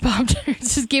 was just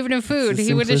Pop-Tarts, just giving him food.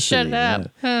 He would have shut it up. Yeah.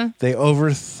 Huh. They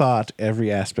overthought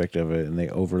every aspect of it, and they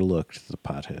overlooked the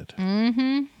pothead.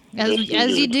 Mm-hmm.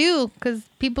 As you do, because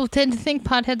people tend to think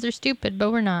potheads are stupid,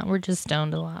 but we're not. We're just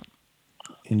stoned a lot.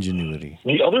 Ingenuity.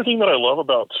 The other thing that I love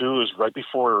about, too, is right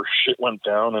before shit went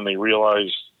down and they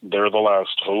realized they're the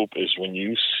last hope, is when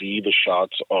you see the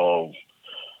shots of,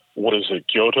 what is it,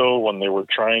 Kyoto, when they were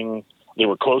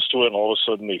close to it, and all of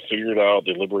a sudden they figured out,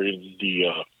 they liberated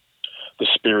the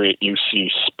spirit. You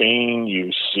see Spain,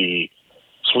 you see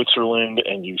Switzerland,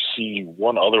 and you see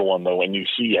one other one, though, and you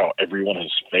see how everyone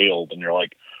has failed, and you're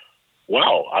like,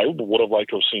 wow, I would have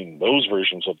liked to have seen those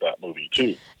versions of that movie,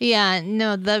 too. Yeah,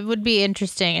 no, that would be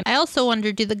interesting. I also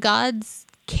wonder, do the gods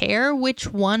care which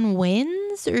one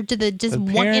wins? Or do they just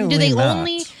want, and do they not.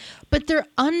 only, but they're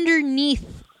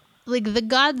underneath like the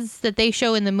gods that they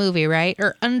show in the movie, right,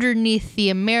 are underneath the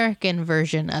American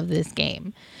version of this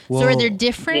game. So are there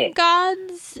different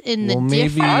gods in the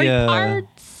different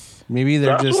parts? Maybe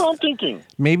they're That's just. what I'm thinking.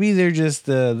 Maybe they're just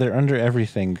they're under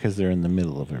everything because they're in the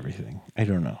middle of everything. I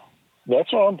don't know.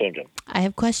 That's what I'm thinking. I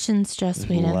have questions, Joss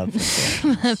Whedon.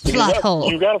 Because Plot hole.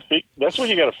 That's what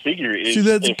you got to figure. Is See,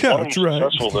 that's a if one of couch, them's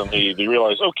right? successful, then they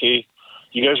realize, okay,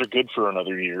 you guys are good for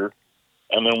another year.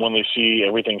 And then when they see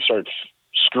everything starts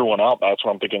screwing up, that's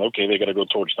when I'm thinking, okay, they got to go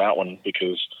towards that one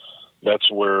because that's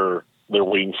where they're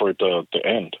waiting for it to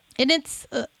end. And it's,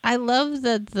 I love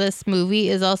that this movie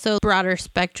is also broader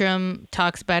spectrum,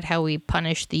 talks about how we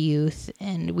punish the youth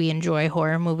and we enjoy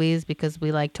horror movies because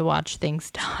we like to watch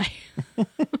things die.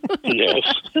 Yes.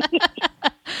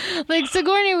 Like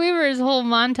Sigourney Weaver's whole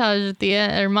montage at the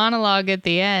end, or monologue at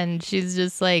the end, she's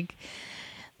just like,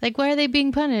 why are they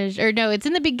being punished? Or no, it's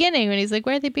in the beginning when he's like,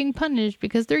 why are they being punished?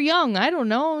 Because they're young. I don't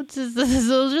know. It's just,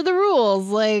 those are the rules.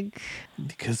 Like,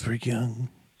 Because we're young.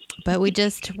 but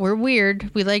we're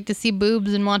weird. We like to see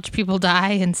boobs and watch people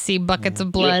die and see buckets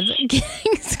of blood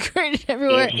getting squirted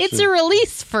everywhere. Yeah, it's a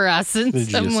release for us in The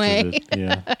some gist of way. it,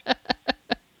 yeah.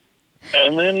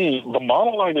 And then the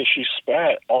monologue that she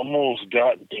spat almost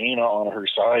got Dana on her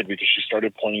side because she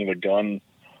started pointing the gun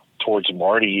towards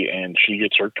Marty, and she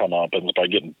gets her comeuppance by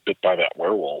getting bit by that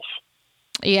werewolf.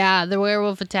 Yeah, the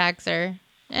werewolf attacks her.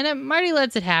 And Marty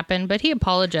lets it happen, but he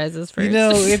apologizes for You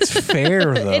know, it's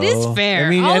fair, though. It is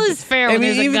fair. All is fair when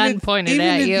there's a gun pointed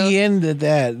at you. Even at the end of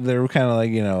that, they're kind of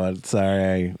like, you know,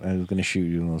 sorry, I was going to shoot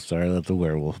you. I'm sorry, let the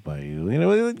werewolf bite you. You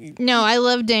know, No, I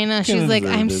love Dana. She's like,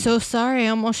 deserved I'm it. so sorry. I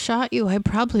almost shot you. I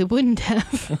probably wouldn't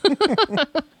have.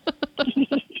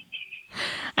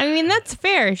 I mean, that's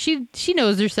fair. She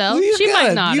knows herself. well, She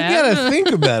might not You have. gotta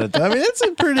think about it, though. I mean, that's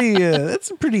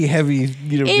a pretty heavy,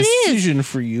 decision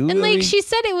for you. And I like mean, she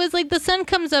said, it was like the sun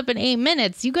comes up in 8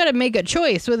 minutes. You got to make a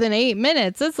choice within 8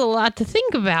 minutes. That's a lot to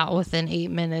think about within 8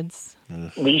 minutes.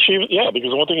 Because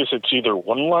the one thing is it's either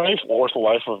one life or it's the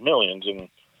life of millions. And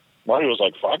Marty was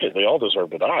like, fuck it, they all deserve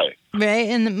to die. Right?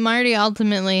 And Marty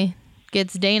ultimately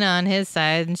gets Dana on his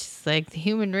side, and she's like, the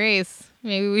human race.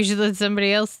 Maybe we should let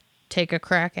somebody else take a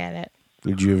crack at it.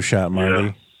 would you have shot Marty?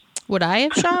 Yeah. Would I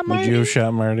have shot Marty? Would you have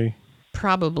shot Marty?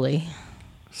 Probably.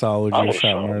 Saul, would you have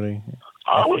shot Marty?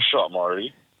 I would have shot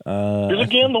Marty. Because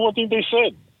again, the one thing they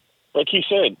said, like he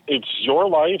said, it's your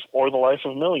life or the life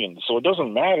of millions. So it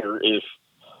doesn't matter if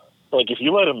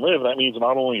you let him live, that means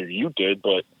not only are you dead,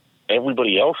 but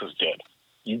everybody else is dead.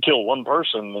 You kill one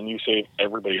person, then you save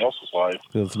everybody else's life.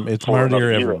 It's for Marty or another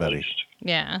year at everybody. least.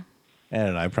 Yeah.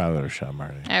 And I probably would have shot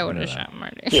Marty. I would have shot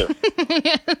Marty.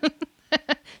 Yeah.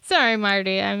 Sorry,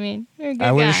 Marty. I mean, you're a good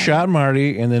I would have guy. shot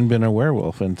Marty and then been a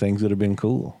werewolf, and things would have been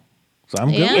cool. So I'm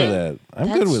good Yeah, with that. I'm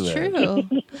good with That's that.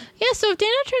 true. Yeah, so if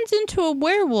Dana turns into a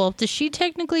werewolf, does she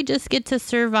technically just get to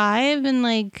survive and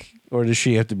like... Or does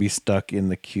she have to be stuck in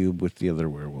the cube with the other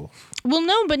werewolf? Well,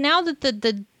 no, but now that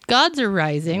the gods are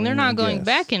rising, they're not going Yes.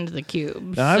 back into the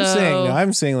cube. No, so...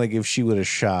 I'm saying like if she would have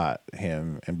shot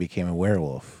him and became a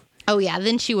werewolf. Oh, yeah,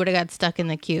 then she would have got stuck in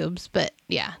the cubes. But,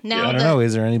 yeah, now I don't know.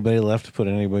 Is there anybody left to put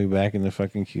anybody back in the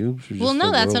fucking cubes? Or just Well, no,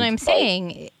 the that's what world? I'm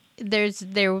saying.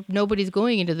 Nobody's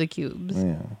going into the cubes.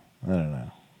 Yeah, I don't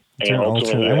know. Is And there an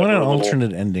ultimately, I want an after a little-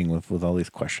 alternate ending with all these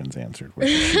questions answered. Where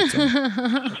she shoots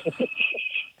him.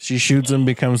 She shoots him,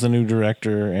 becomes the new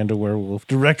director and a werewolf.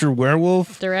 Director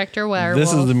werewolf? Director werewolf.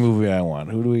 This is the movie I want.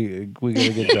 Who do we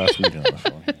gotta get Joss Whedon on the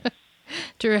phone here.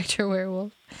 Director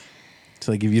werewolf. It's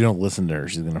like if you don't listen to her,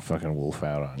 she's gonna fucking wolf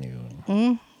out on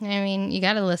you. I mean, you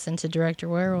got to listen to Director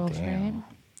Werewolf, right?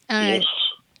 All right, Yes.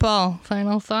 Paul,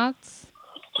 final thoughts?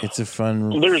 It's a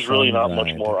fun. There's fun really not ride.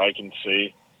 much more I can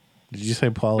say. Did you say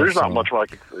Paul? or There's not Saul? much more I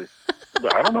can say.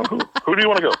 I don't know. Who do you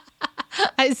want to go?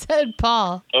 I said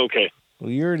Paul. Okay. Well,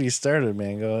 you already started,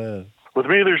 man. Go ahead. With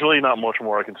me, there's really not much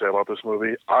more I can say about this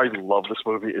movie. I love this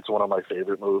movie. It's one of my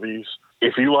favorite movies.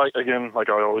 If you like, again, like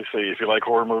I always say, if you like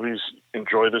horror movies,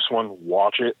 enjoy this one,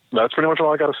 watch it. That's pretty much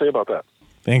all I got to say about that.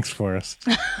 Thanks, Forrest.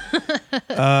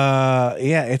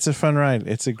 Yeah, it's a fun ride.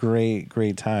 It's a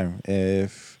great time.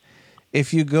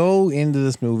 If you go into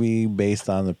this movie based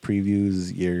on the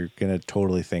previews, you're gonna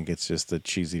totally think it's just a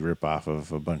cheesy ripoff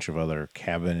of a bunch of other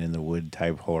cabin in the wood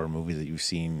type horror movies that you've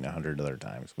seen 100 other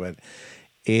times. But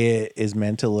it is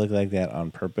meant to look like that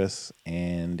on purpose,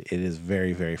 and it is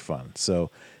very fun. So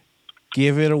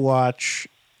give it a watch.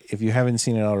 If you haven't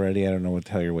seen it already, I don't know what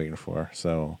the hell you're waiting for.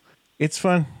 So it's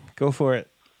fun. Go for it.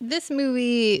 This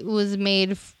movie was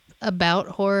made about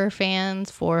horror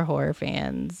fans for horror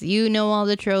fans. You know all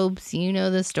the tropes, you know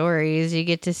the stories. You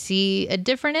get to see a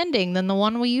different ending than the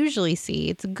one we usually see.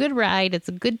 It's a good ride, it's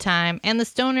a good time, and the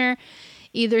stoner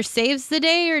either saves the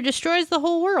day or destroys the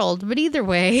whole world. But either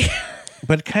way,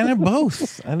 but kind of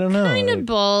both. I don't know. kind of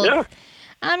both. Yeah.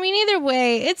 I mean, either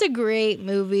way, it's a great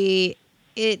movie.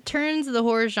 It turns the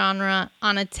horror genre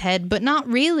on its head, but not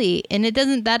really. And it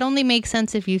doesn't. That only makes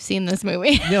sense if you've seen this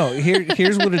movie. No,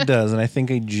 here's what it does, and I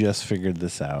think I just figured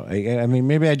this out. I mean,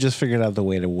 maybe I just figured out the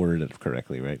way to word it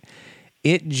correctly, right?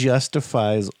 It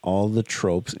justifies all the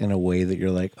tropes in a way that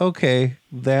you're like, okay,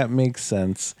 that makes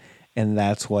sense. And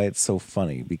that's why it's so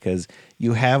funny, because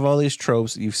you have all these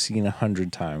tropes that you've seen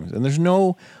 100 times, and there's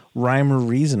no rhyme or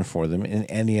reason for them in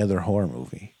any other horror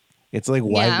movie. It's like,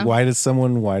 why does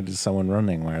someone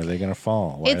running? Why are they going to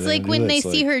fall? Why it's like when they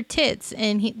see her tits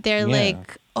and they're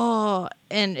like, oh,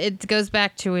 and it goes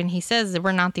back to when he says that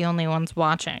we're not the only ones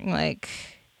watching. Like,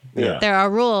 there are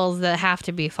rules that have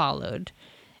to be followed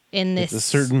in this. It's a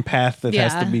certain path that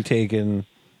has to be taken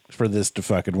for this to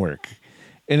fucking work.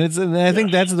 And I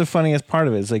think that's the funniest part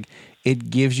of it. It's like, it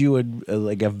gives you a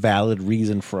valid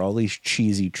reason for all these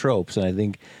cheesy tropes. And I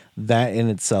think that in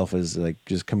itself is like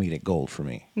just comedic gold for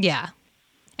me. Yeah.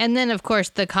 And then, of course,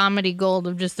 the comedy gold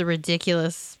of just the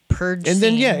ridiculous purge and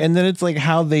scene. then it's like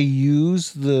how they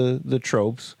use the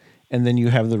tropes, and then you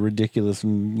have the ridiculous,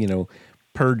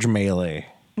 purge melee.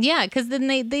 Yeah, because then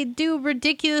they do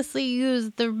ridiculously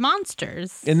use the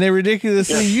monsters. And they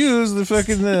ridiculously use the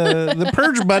fucking the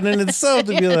purge button in itself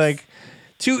to be like,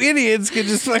 two idiots could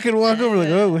just fucking walk over like,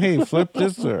 oh, hey, flip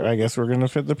this. Or I guess we're going to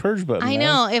fit the purge button. I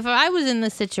know. If I was in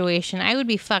this situation, I would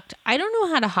be fucked. I don't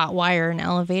know how to hotwire an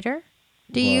elevator.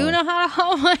 Do you know how to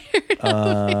hotwire an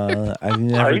elevator? I've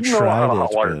never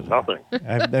tried it. Nothing.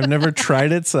 I've never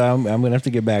tried it, so I'm going to have to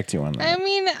get back to you on that. I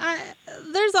mean,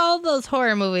 there's all those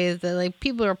horror movies that like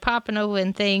people are popping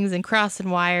open things and crossing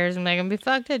wires, and they're gonna be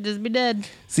fucked. I'd just be dead.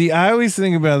 See, I always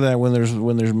think about that when there's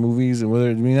movies, and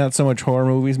whether not so much horror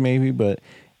movies maybe, but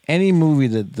any movie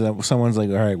that someone's like,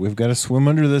 all right, we've got to swim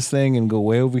under this thing and go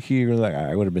way over here. Like,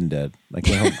 I would have been dead. I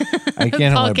can't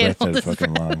hold my breath that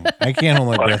fucking long. I can't hold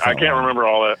my breath. I can't remember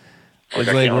all that. It's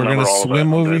like we're gonna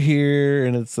swim over here,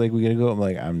 and it's like we gotta go. I'm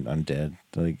like, I'm dead.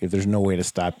 Like, if there's no way to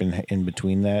stop in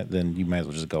between that, then you might as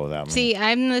well just go without me. See,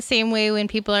 I'm the same way when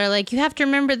people are like, you have to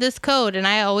remember this code, and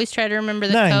I always try to remember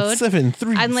the 9, code. 7,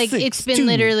 3, I'm like, 6, it's been 2.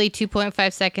 literally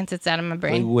 2.5 seconds. It's out of my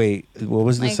brain. Like, wait, what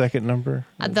was the second number?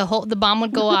 The bomb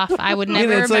would go off. I would never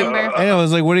remember. Like, I know.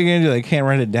 It's like, what are you gonna do? I can't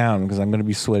write it down because I'm gonna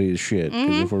be sweaty as shit.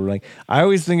 Because if we're like, I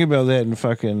always think about that in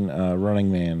fucking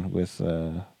Running Man with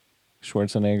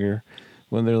Schwarzenegger.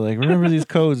 When they're like, remember these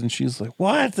codes, and she's like,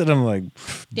 what? And I'm like,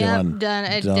 done.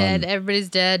 It's dead. Everybody's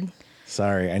dead.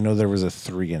 Sorry, I know there was a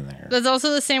 3 in there. That's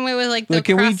also the same way with like the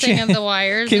crossing of the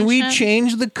wires. Can we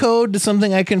change the code to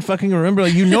something I can fucking remember?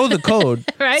 Like, you know the code,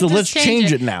 right? So let's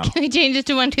change it now. Can we change it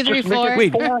to 1, 2, 3, 4?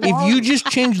 Wait, if you just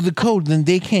change the code, then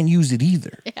they can't use it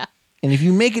either. Yeah. And if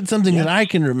you make it something that I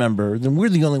can remember, then we're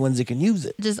the only ones that can use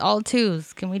it. Just all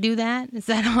 2s. Can we do that? Is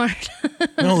that hard?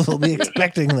 No, they'll be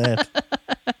expecting that.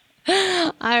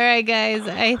 All right, guys.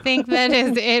 I think that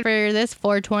is it for this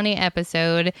 420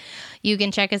 episode. You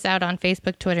can check us out on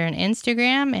Facebook, Twitter, and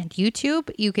Instagram, and YouTube.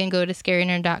 You can go to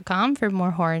scarynerd.com for more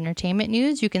horror entertainment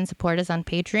news. You can support us on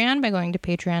Patreon by going to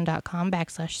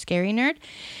patreon.com/scarynerd.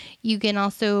 You can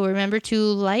also remember to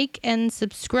like and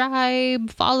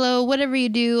subscribe, follow, whatever you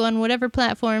do on whatever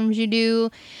platforms you do.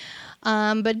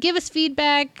 But give us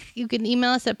feedback. You can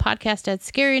email us at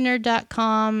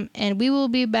podcast@scarynerd.com, and we will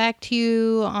be back to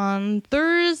you on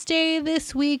Thursday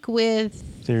this week with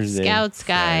Scout's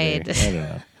Guide. I don't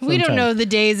know. We don't know the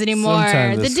days anymore.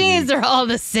 The days week. are all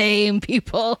the same,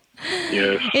 people.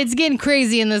 Yes. It's getting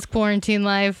crazy in this quarantine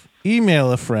life.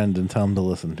 Email a friend and tell them to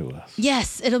listen to us.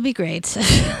 Yes, it'll be great.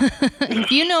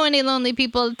 If you know any lonely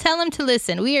people, tell them to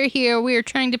listen. We are here. We are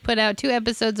trying to put out 2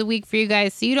 episodes a week for you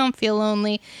guys so you don't feel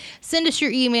lonely. Send us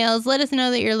your emails. Let us know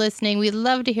that you're listening. We'd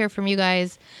love to hear from you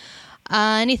guys.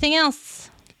 Anything else?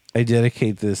 I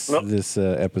dedicate this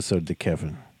episode to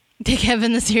Kevin. To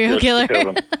Kevin the serial killer?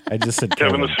 Kevin. I just said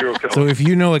Kevin the serial killer. So if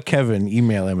you know a Kevin,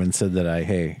 email him and said that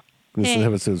this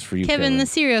episode's for you, Kevin the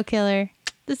serial killer.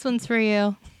 This one's for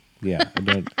you. Yeah,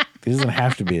 it doesn't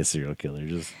have to be a serial killer.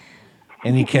 Just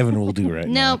any Kevin will do right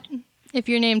now. Nope. If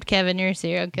you're named Kevin, you're a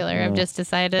serial killer. I've just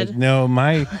decided. No,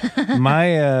 my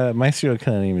serial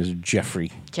killer name is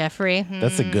Jeffrey. Jeffrey.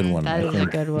 That's a good one. That I is think.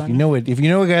 a good one. If you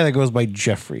know a guy that goes by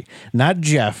Jeffrey, not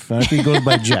Jeff. Not if he goes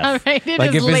by Jeff. All right, it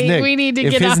like is late. We need to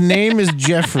if get his off name is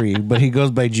Jeffrey, but he goes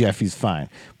by Jeff, he's fine.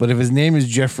 But if his name is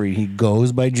Jeffrey, he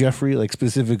goes by Jeffrey. Like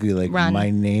specifically, like Run. my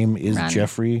name is Run.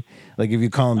 Jeffrey. Like if you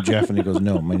call him Jeff and he goes,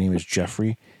 no, my name is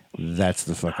Jeffrey. That's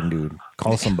the fucking dude.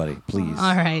 Call somebody, please.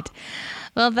 All right.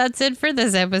 Well, that's it for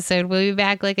this episode. We'll be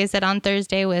back, like I said, on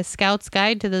Thursday with Scout's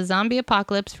Guide to the Zombie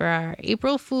Apocalypse for our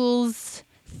April Fool's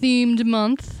themed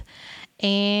month.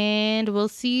 And we'll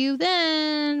see you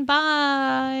then.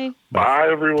 Bye. Bye,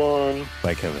 everyone.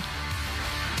 Bye, Kevin.